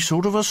 Funny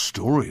sort of a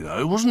story,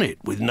 though, wasn't it?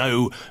 With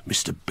no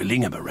Mr.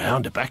 Billingham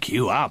around to back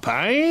you up,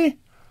 eh?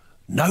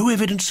 No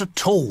evidence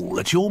at all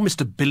that your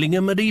Mr.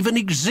 Billingham had even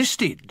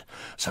existed.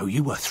 So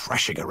you were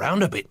thrashing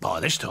around a bit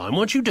by this time,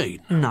 weren't you, Dean?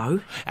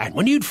 No. And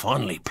when you'd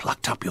finally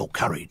plucked up your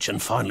courage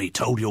and finally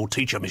told your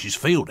teacher, Mrs.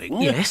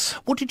 Fielding... Yes?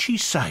 What did she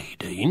say,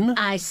 Dean?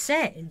 I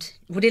said,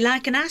 would he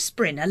like an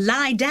aspirin, a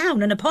lie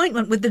down, an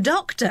appointment with the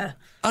doctor?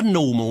 A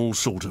normal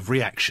sort of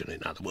reaction,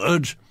 in other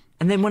words.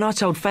 And then when I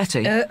told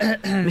Fatty,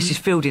 Mrs.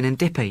 Fielding and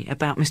Dippy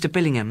about Mr.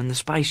 Billingham and the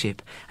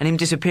spaceship, and him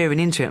disappearing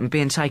into it and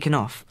being taken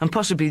off, and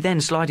possibly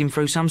then sliding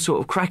through some sort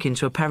of crack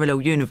into a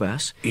parallel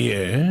universe...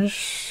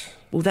 Yes?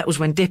 Well, that was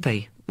when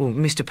Dippy,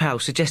 Mr. Powell,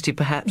 suggested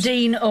perhaps...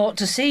 Dean ought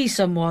to see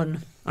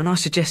someone. And I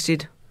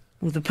suggested,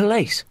 the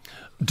police.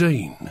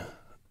 Dean,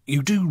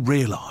 you do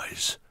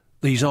realise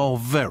these are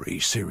very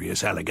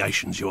serious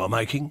allegations you are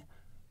making?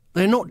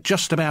 They're not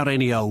just about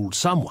any old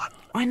someone.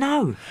 I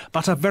know.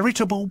 But a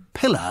veritable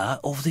pillar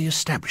of the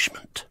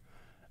establishment.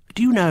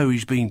 Do you know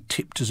he's been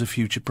tipped as a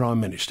future Prime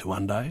Minister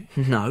one day?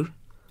 No.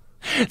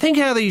 Think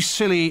how these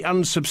silly,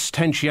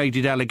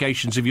 unsubstantiated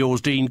allegations of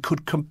yours, Dean,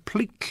 could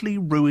completely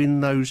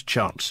ruin those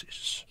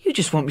chances. You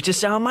just want me to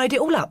say I made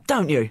it all up,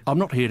 don't you? I'm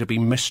not here to be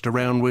messed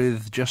around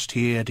with, just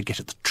here to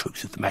get at the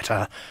truth of the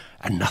matter,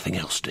 and nothing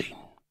else, Dean.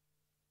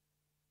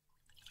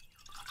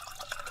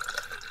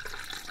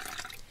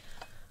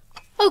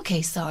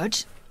 OK,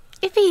 Sarge.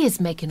 If he is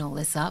making all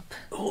this up...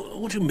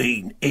 What do you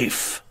mean,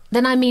 if?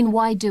 Then I mean,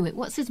 why do it?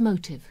 What's his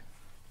motive?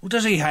 Well,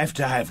 does he have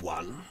to have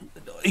one?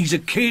 He's a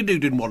kid who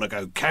didn't want to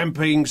go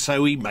camping,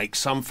 so he makes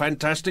some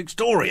fantastic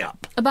story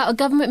up. About a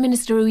government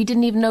minister who he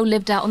didn't even know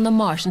lived out on the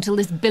marsh until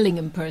this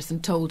Billingham person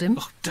told him.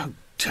 Oh, don't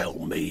tell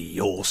me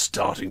you're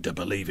starting to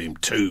believe him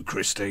too,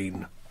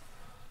 Christine.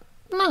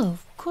 No,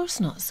 of course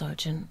not,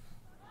 Sergeant.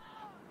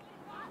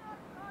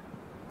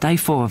 Day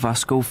 4 of our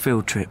school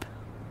field trip,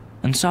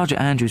 and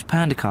Sergeant Andrews'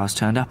 panda cars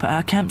turned up at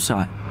our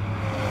campsite.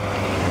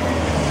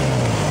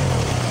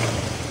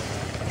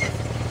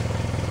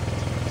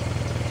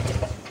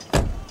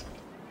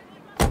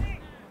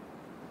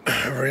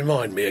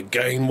 Remind me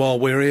again while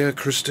we're here,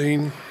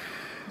 Christine.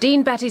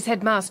 Dean Batty's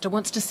headmaster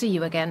wants to see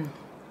you again.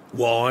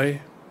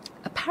 Why?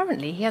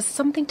 Apparently he has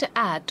something to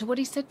add to what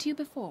he said to you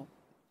before.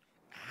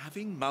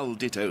 Having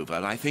mulled it over,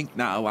 I think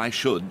now I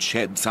should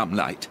shed some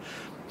light,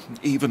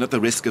 even at the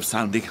risk of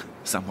sounding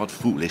somewhat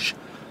foolish.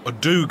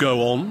 Do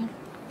go on.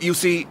 You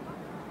see,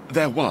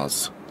 there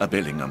was a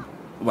Billingham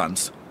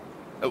once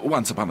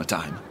upon a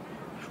time,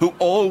 who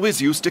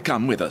always used to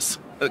come with us,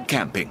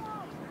 camping.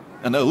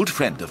 An old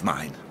friend of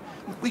mine.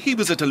 He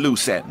was at a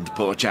loose end,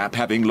 poor chap,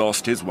 having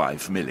lost his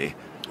wife, Millie.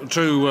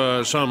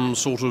 To some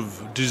sort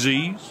of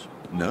disease?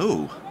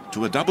 No,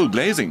 to a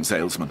double-glazing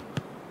salesman.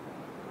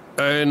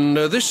 And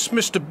this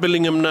Mr.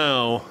 Billingham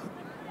now,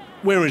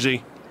 where is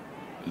he?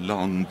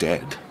 Long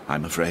dead,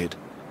 I'm afraid.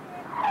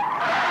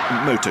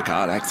 Motor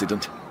car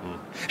accident.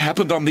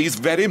 Happened on these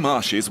very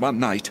marshes one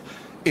night,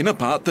 in a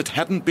part that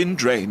hadn't been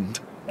drained.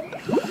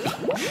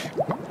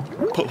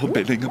 Poor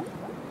Billingham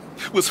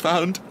was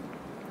found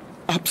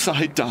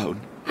upside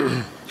down.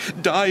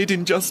 Died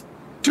in just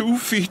 2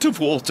 feet of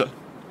water.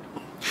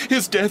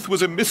 His death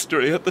was a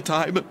mystery at the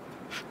time, and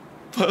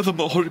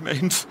furthermore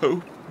remains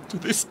so to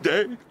this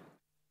day.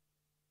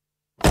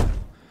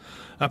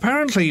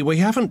 Apparently we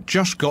haven't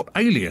just got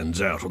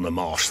aliens out on the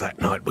marsh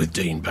that night with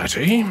Dean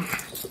Batty.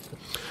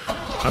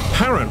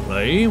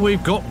 Apparently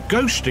we've got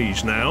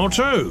ghosties now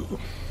too.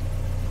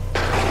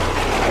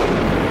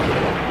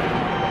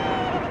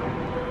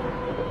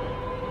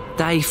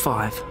 Day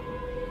 5.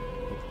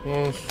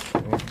 Yeah?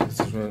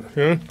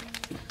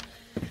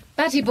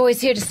 Batty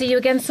boy's here to see you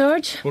again,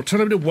 Sarge. Well, tell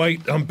him to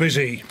wait. I'm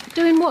busy.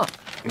 Doing what?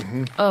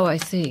 Oh, I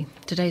see.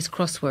 Today's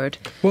crossword.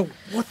 Well,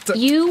 what the...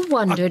 You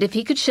wondered if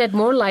he could shed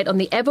more light on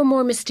the ever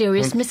more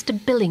mysterious Mr.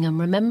 Billingham,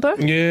 remember?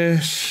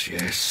 Yes,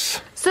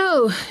 yes.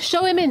 So,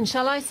 show him in,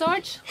 shall I,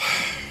 Sarge?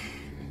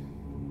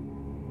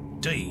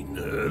 Dean,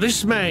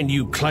 this man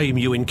you claim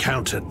you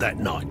encountered that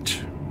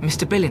night.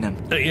 Mr. Billingham?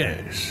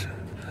 Yes.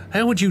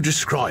 How would you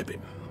describe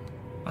him?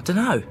 I don't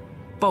know.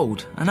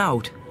 Bald and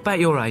old. About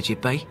your age, he'd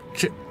be.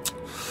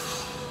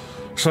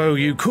 So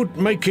you could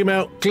make him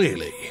out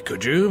clearly,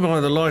 could you, by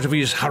the light of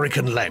his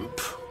hurricane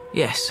lamp?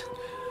 Yes.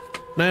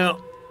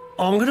 Now,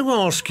 I'm going to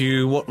ask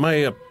you what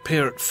may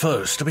appear at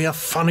first to be a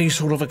funny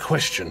sort of a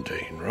question,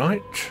 Dean,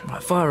 right?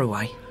 Right, fire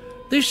away.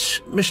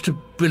 This Mr.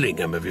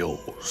 Billingham of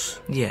yours...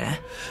 Yeah?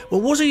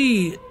 Well, was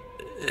he,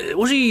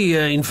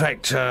 in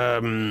fact,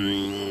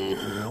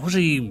 was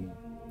he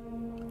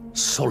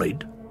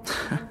solid?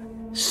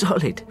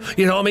 Solid?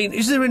 You know, I mean,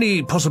 is there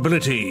any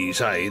possibility,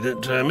 say,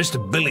 that Mr.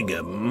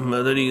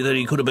 Billingham, that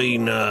he could have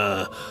been,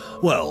 a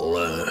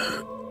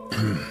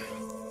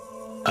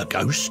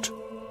ghost?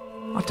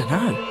 I don't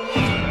know.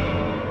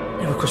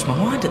 Never crossed my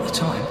mind at the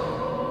time.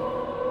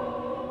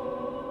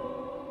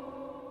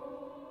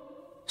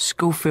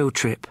 School field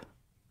trip.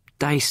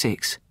 Day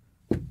 6.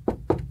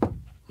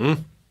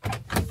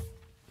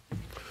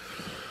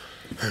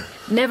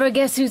 Never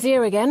guess who's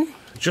here again?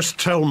 Just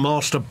tell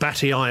Master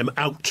Batty I am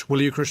out,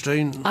 will you,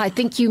 Christine? I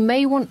think you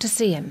may want to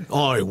see him.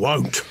 I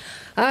won't.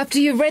 After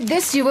you've read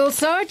this, you will,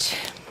 Sarge.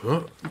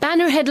 What?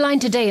 Banner headline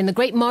today in the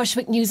Great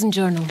Marshwick News and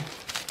Journal.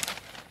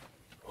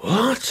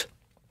 What?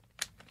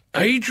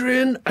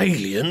 Adrian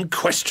Alien ?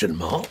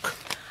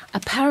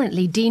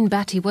 Apparently, Dean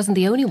Batty wasn't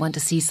the only one to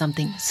see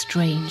something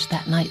strange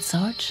that night,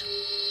 Sarge.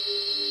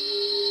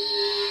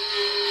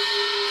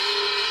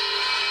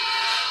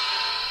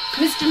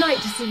 Mr. Knight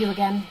to see you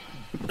again.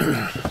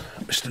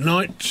 Mr.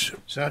 Knight.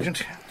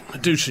 Sergeant.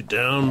 Do sit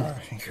down.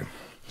 Thank you.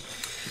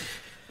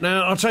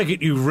 Now, I take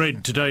it you've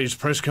read today's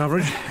press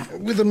coverage?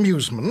 With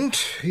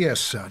amusement, yes,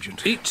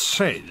 Sergeant. It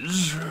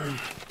says,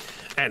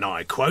 and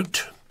I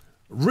quote,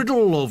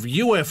 riddle of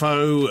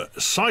UFO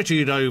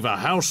sighted over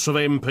House of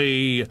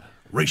MP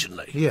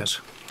recently. Yes.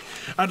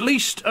 At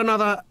least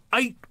another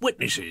 8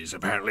 witnesses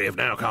apparently have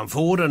now come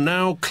forward and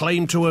now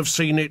claim to have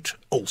seen it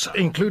also.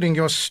 Including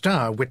your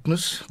star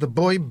witness, the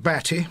boy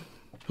Batty,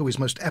 who is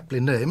most aptly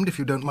named, if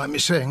you don't mind me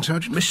saying,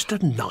 Sergeant.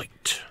 Mr.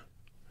 Knight,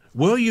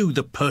 were you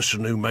the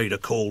person who made a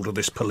call to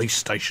this police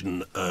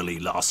station early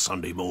last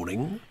Sunday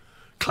morning,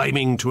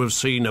 claiming to have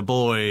seen a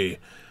boy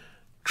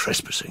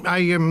trespassing?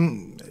 I,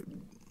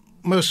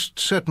 most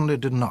certainly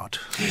did not,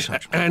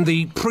 Sergeant. And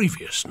the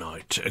previous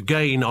night,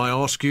 again I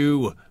ask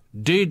you,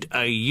 did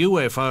a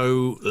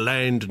UFO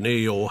land near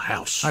your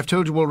house? I've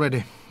told you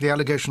already. The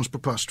allegation's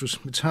preposterous.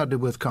 It's hardly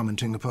worth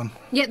commenting upon.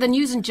 Yet the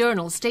News and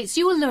Journal states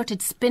you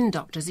alerted spin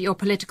doctors at your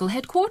political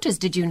headquarters,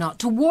 did you not,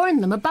 to warn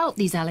them about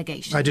these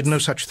allegations? I did no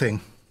such thing.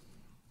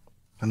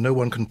 And no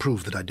one can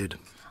prove that I did.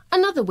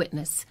 Another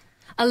witness,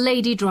 a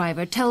lady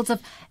driver, tells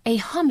of a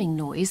humming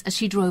noise as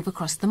she drove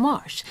across the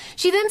marsh.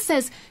 She then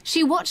says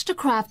she watched a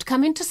craft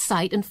come into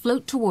sight and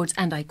float towards,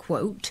 and I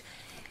quote,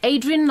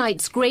 Adrian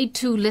Knight's Grade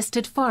 2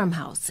 listed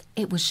farmhouse.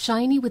 It was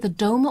shiny with a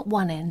dome at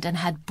one end and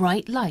had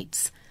bright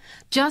lights,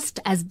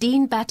 just as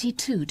Dean Batty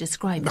too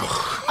described it.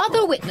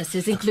 Other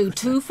witnesses include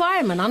 2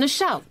 firemen on a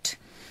shout.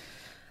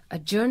 A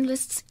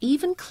journalist's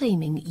even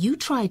claiming you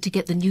tried to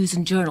get the News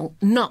and Journal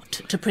not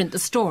to print the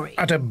story.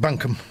 Utter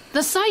bunkum.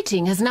 The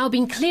sighting has now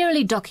been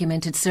clearly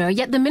documented, sir,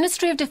 yet the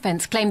Ministry of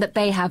Defence claim that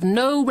they have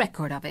no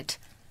record of it.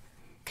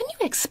 Can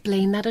you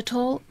explain that at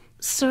all,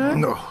 sir?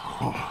 No.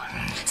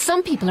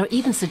 Some people are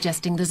even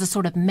suggesting there's a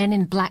sort of Men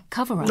in Black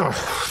cover-up.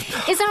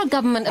 Is our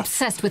government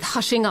obsessed with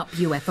hushing up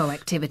UFO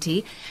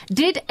activity?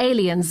 Did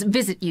aliens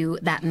visit you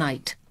that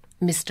night,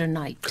 Mr.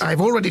 Knight? I've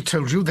already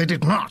told you they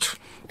did not.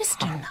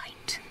 Mr.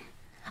 Knight,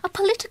 a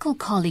political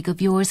colleague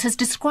of yours has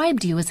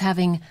described you as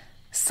having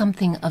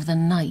something of the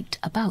night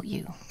about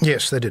you.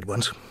 Yes, they did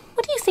once.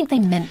 What do you think they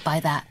meant by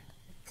that?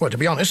 Well, to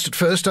be honest, at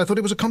first I thought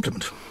it was a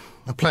compliment.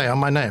 A play on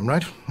my name,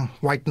 right?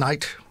 White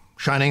Knight,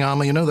 shining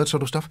armour, you know, that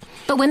sort of stuff.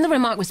 But when the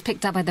remark was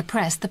picked up by the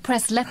press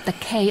left the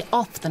K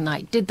off the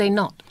night, did they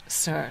not,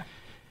 sir?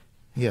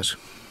 Yes.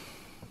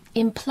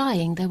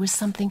 Implying there was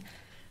something,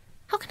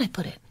 how can I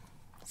put it?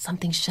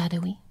 Something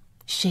shadowy,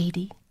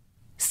 shady,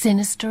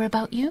 sinister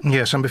about you?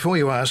 Yes, and before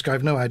you ask,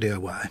 I've no idea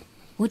why.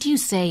 Would you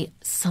say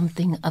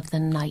something of the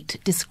night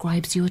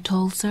describes you at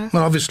all, sir?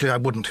 Well, obviously I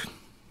wouldn't.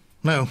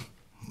 No.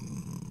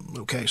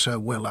 OK, so,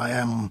 well, I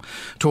am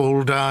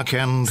tall, dark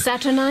and...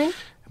 Saturnine?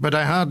 But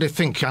I hardly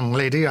think, young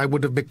lady, I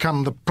would have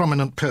become the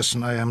prominent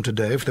person I am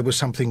today if there was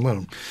something,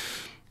 well,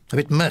 a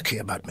bit murky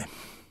about me.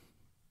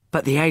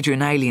 But the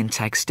Adrian Alien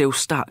tag still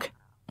stuck,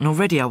 and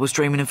already I was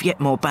dreaming of yet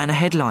more banner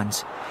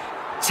headlines.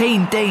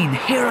 Teen Dean,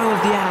 hero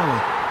of the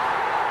hour.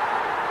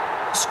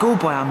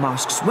 Schoolboy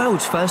unmasks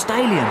world's first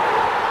alien.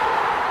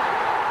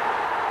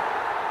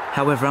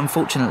 However,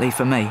 unfortunately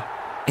for me,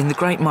 In the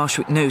Great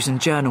Marshwick News and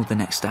Journal the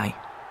next day,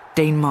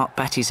 Dean Mark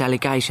Batty's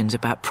allegations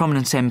about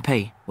prominent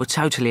MP were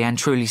totally and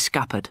truly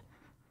scuppered.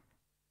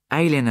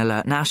 Alien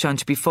alert now shown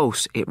to be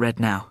false, it read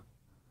now.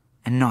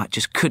 And Knight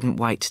just couldn't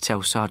wait to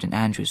tell Sergeant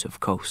Andrews, of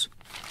course.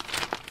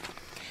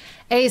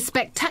 A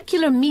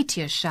spectacular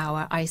meteor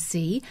shower, I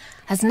see,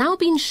 has now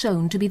been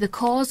shown to be the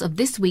cause of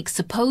this week's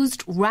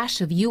supposed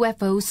rash of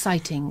UFO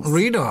sightings.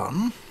 Read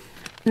on.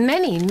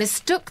 Many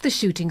mistook the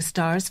shooting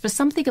stars for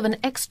something of an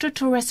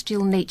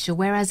extraterrestrial nature,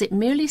 whereas it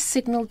merely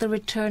signalled the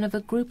return of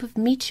a group of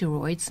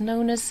meteoroids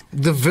known as...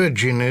 the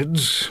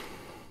Virginids,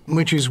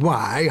 which is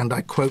why, and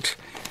I quote,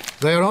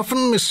 they are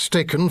often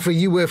mistaken for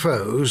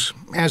UFOs,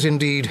 as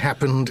indeed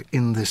happened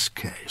in this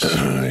case.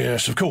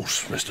 Yes, of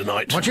course, Mr.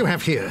 Knight. What you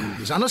have here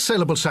is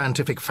unassailable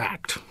scientific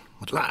fact,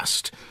 at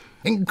last.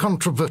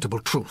 Incontrovertible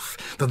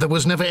truth that there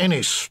was never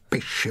any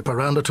spaceship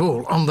around at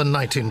all on the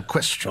night in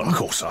question. Of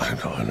course, I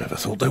never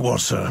thought there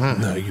was, sir.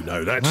 No, you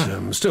know that.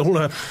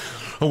 Still,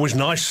 always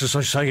nice, as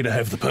I say, to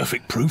have the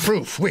perfect proof.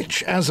 Proof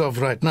which, as of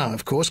right now,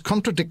 of course,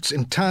 contradicts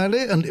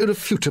entirely and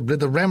irrefutably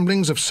the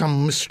ramblings of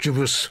some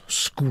mischievous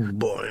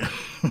schoolboy.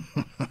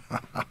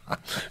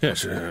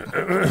 Yes,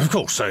 of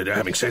course,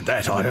 having said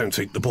that, I don't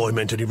think the boy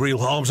meant any real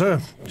harm, sir.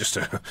 Just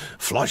a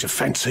flight of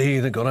fancy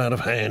that got out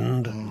of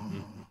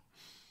hand.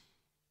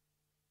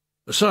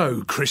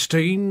 So,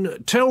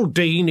 Christine, tell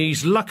Dean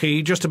he's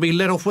lucky just to be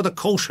let off with a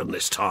caution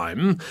this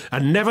time,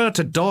 and never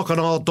to darken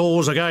our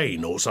doors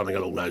again, or something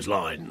along those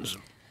lines.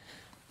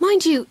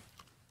 Mind you,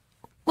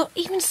 well,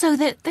 even so,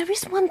 there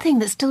is one thing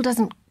that still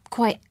doesn't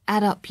quite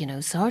add up, you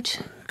know, Sarge.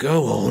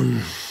 Go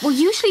on. Well,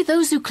 usually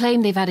those who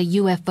claim they've had a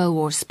UFO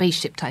or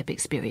spaceship-type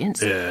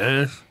experience...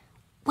 Yes?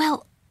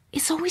 Well,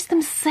 it's always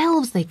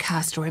themselves they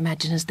cast or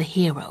imagine as the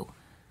hero.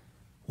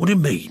 What do you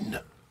mean?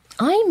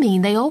 I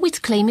mean, they always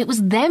claim it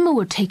was them who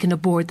were taken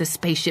aboard the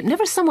spaceship,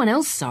 never someone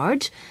else,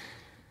 Sarge.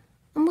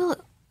 And, well,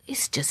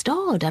 it's just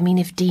odd. I mean,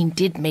 if Dean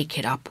did make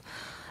it up,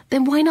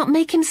 then why not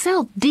make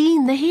himself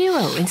Dean the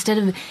hero, instead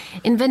of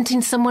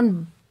inventing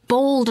someone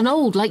bald and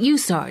old like you,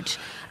 Sarge?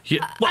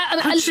 Yeah,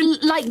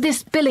 like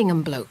this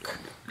Billingham bloke.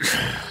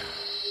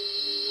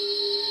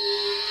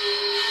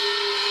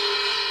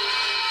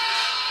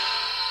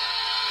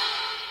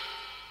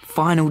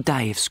 Final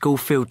day of school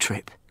field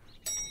trip.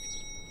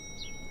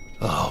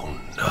 Oh,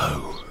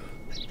 no.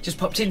 Just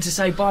popped in to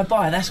say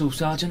bye-bye, that's all,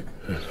 Sergeant.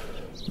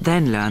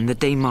 Then learned the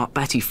Dean Mark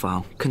Batty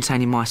file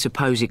containing my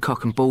supposed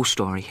cock and ball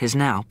story has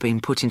now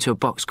been put into a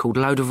box called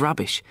Load of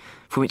Rubbish,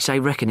 for which they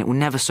reckon it will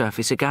never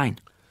surface again.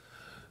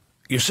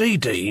 You see,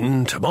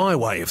 Dean, to my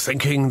way of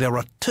thinking, there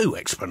are two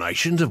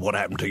explanations of what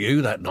happened to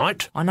you that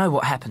night. I know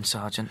what happened,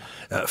 Sergeant.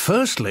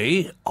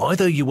 Firstly,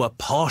 either you were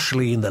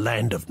partially in the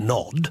land of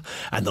Nod,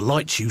 and the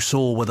lights you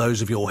saw were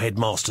those of your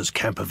headmaster's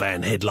camper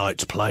van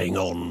headlights playing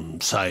on,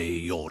 say,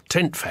 your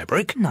tent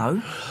fabric.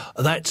 No.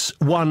 That's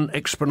one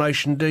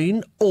explanation,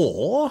 Dean.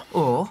 Or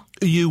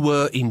you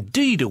were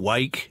indeed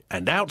awake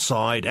and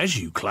outside, as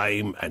you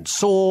claim, and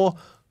saw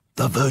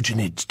the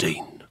Virginids,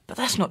 Dean. But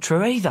that's not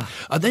true either.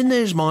 And then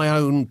there's my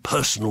own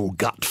personal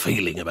gut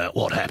feeling about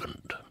what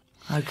happened.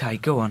 OK,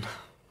 go on.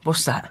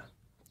 What's that?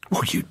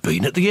 Well, you'd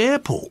been at the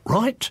airport,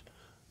 right?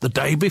 The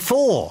day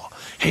before.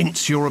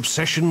 Hence your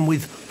obsession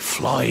with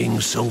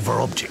flying silver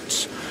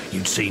objects.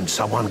 You'd seen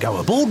someone go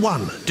aboard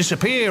one,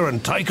 disappear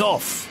and take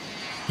off.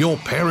 Your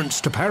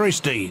parents to Paris,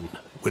 Dean.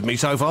 With me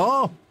so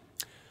far?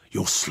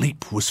 Your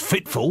sleep was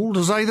fitful,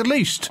 to say the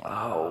least.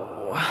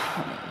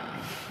 Oh...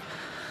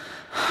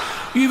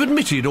 You've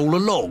admitted all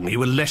along you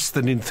were less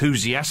than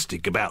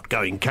enthusiastic about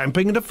going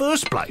camping in the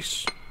first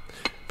place.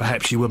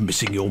 Perhaps you were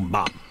missing your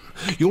mum,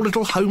 your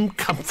little home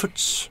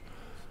comforts.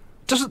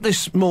 Doesn't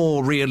this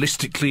more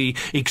realistically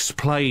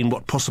explain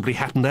what possibly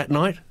happened that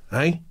night,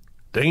 eh,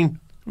 Dean?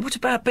 What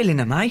about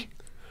Billingham, eh?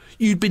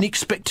 You'd been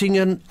expecting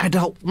an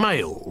adult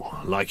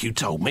male, like you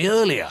told me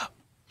earlier.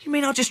 You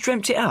mean I just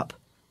dreamt it up?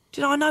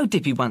 Did I know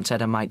Dippy once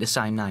had a mate the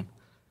same name?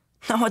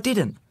 No, I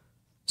didn't.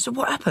 So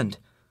what happened?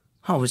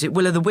 Oh, was it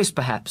Will-o'-the-Wisp,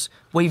 perhaps,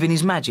 weaving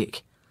his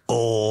magic?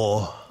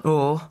 Or...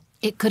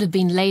 It could have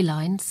been ley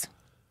lines.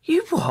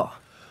 You what?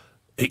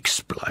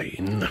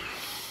 Explain.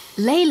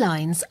 Ley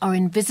lines are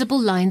invisible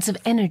lines of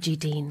energy,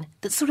 Dean,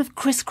 that sort of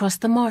crisscross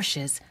the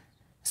marshes.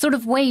 Sort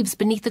of waves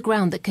beneath the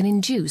ground that can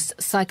induce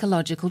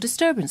psychological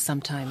disturbance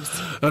sometimes.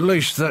 At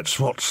least that's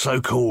what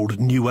so-called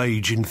New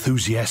Age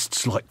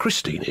enthusiasts like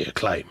Christine here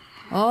claim.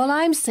 All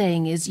I'm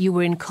saying is you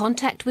were in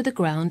contact with the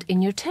ground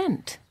in your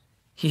tent.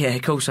 Yeah,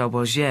 of course I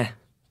was, yeah.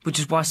 Which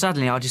is why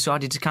suddenly I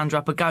decided to conjure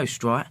up a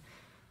ghost, right?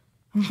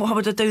 Why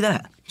would I do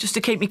that? Just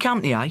to keep me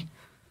company, eh?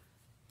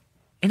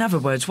 In other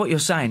words, what you're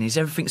saying is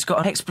everything's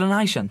got an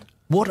explanation.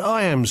 What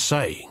I am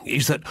saying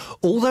is that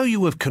although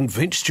you have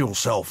convinced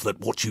yourself that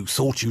what you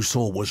thought you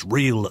saw was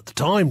real at the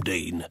time,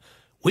 Dean,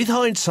 with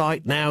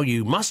hindsight now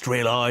you must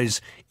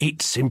realise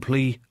it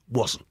simply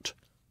wasn't.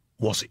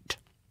 Was it?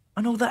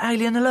 And all that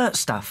alien alert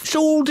stuff? It's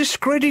all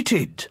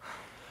discredited.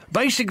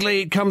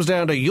 Basically, it comes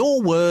down to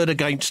your word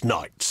against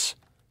Knight's.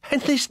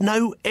 And there's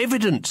no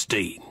evidence,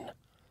 Dean.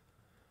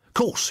 Of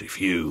course, if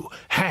you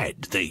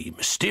had the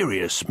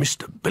mysterious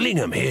Mr.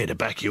 Billingham here to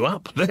back you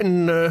up,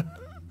 then...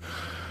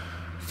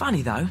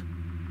 Funny, though,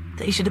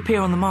 that he should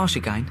appear on the marsh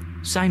again,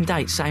 same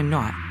date, same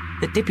night,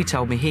 that Dippy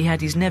told me he had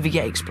his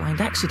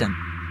never-yet-explained accident.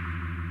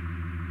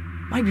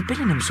 Maybe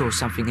Billingham saw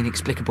something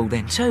inexplicable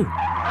then, too.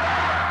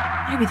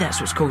 Maybe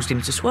that's what's caused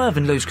him to swerve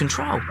and lose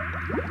control.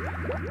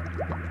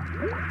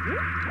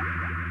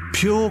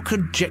 Pure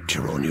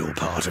conjecture on your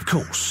part, of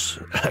course.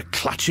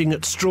 Clutching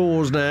at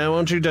straws now,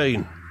 aren't you,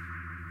 Dean?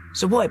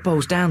 So what it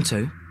boils down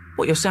to,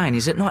 what you're saying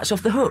is that Knight's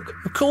off the hook?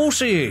 Of course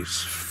he is.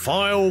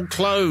 File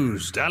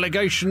closed.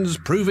 Allegations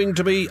proving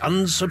to be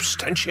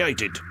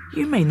unsubstantiated.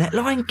 You mean that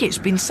lying git's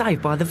been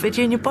saved by the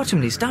Virginia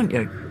bottomless, don't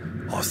you?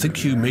 I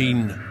think you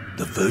mean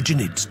the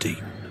Virginids,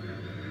 Dean.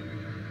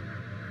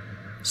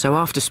 So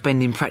after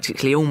spending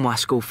practically all my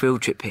school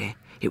field trip here,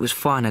 it was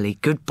finally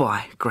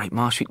goodbye, Great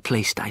Marshwick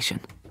Police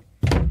Station.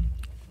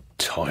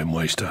 Time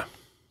waster.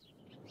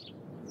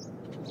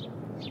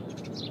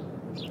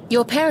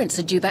 Your parents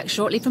are due back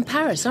shortly from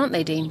Paris, aren't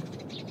they, Dean?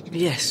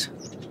 Yes.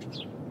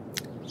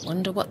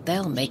 Wonder what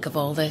they'll make of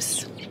all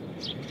this.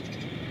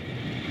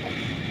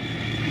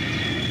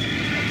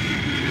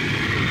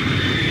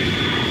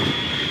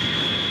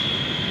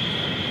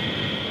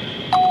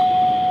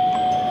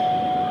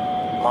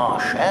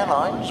 Marsh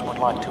Airlines would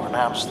like to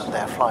announce that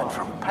their flight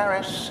from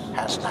Paris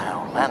has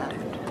now landed.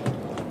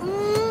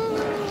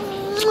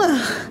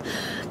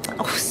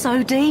 Oh,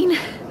 so, Dean,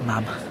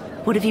 Mum.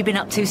 what have you been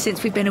up to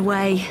since we've been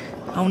away?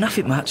 Oh,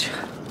 nothing much.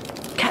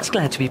 Cat's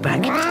glad to be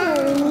back.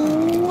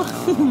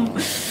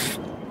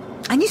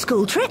 And your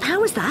school trip,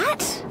 how was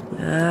that?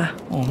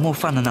 More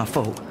fun than I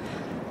thought.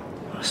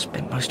 I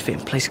spent most of it in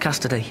police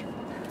custody.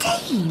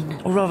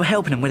 Dean! Or rather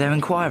helping them with their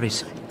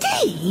inquiries.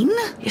 Dean?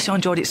 Yes, I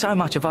enjoyed it so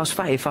much I've asked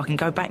Faye if I can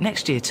go back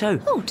next year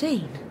too. Oh,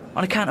 Dean.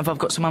 On account of I've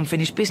got some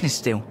unfinished business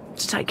still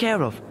to take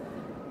care of.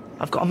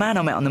 I've got a man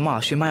I met on the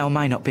marsh who may or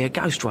may not be a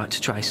ghost right to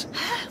trace.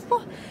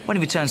 What? When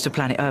he returns to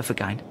planet Earth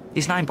again,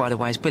 his name, by the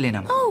way, is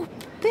Billingham. Oh,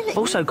 Billy. I've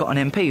also got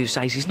an MP who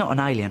says he's not an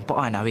alien, but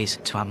I know is,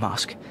 to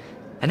unmask.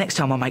 And next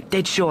time I'll make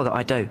dead sure that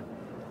I do.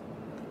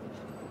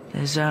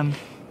 There's,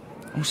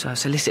 also a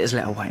solicitor's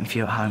letter waiting for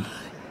you at home.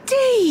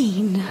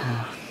 Dean!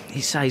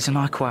 It says, and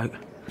I quote,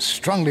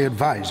 Strongly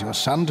advise your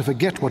son to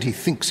forget what he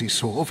thinks he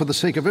saw for the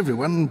sake of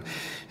everyone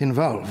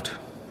involved.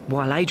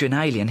 while Adrian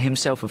Alien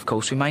himself, of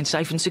course, remains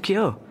safe and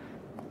secure.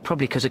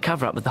 Probably because a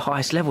cover-up at the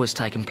highest level has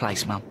taken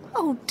place, Mum.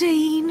 Oh,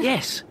 Dean.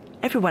 Yes.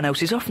 Everyone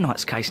else is off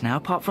Knight's case now,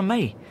 apart from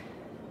me.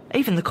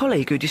 Even the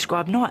colleague who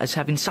described Knight as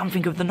having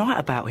something of the night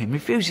about him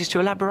refuses to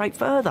elaborate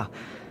further.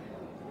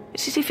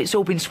 It's as if it's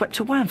all been swept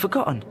away and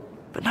forgotten.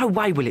 But no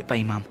way will it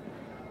be, Mum.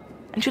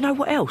 And you know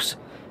what else?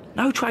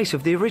 No trace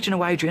of the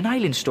original Adrian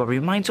Alien story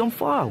remains on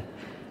file.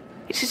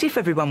 It's as if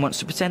everyone wants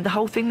to pretend the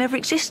whole thing never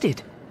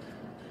existed.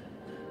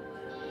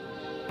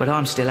 But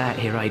I'm still out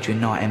here, Adrian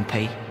Knight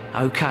MP,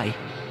 OK?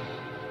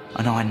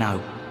 And I know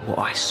what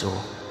I saw.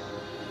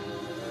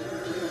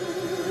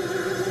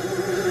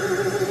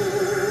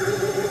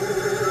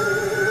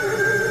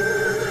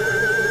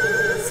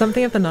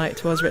 Something of the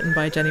Night was written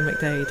by Jenny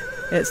McDade.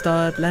 It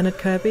starred Leonard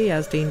Kirby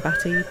as Dean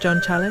Batty,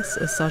 John Challis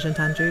as Sergeant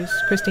Andrews,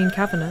 Christine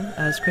Kavanagh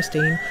as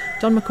Christine,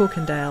 Don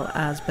McCorkindale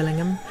as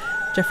Billingham,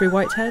 Geoffrey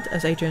Whitehead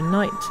as Adrian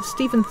Knight,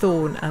 Stephen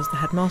Thorne as the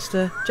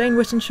headmaster, Jane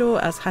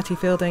Whittenshaw as Hattie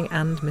Fielding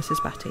and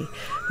Mrs. Batty.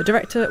 The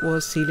director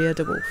was Celia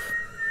de Wolfe.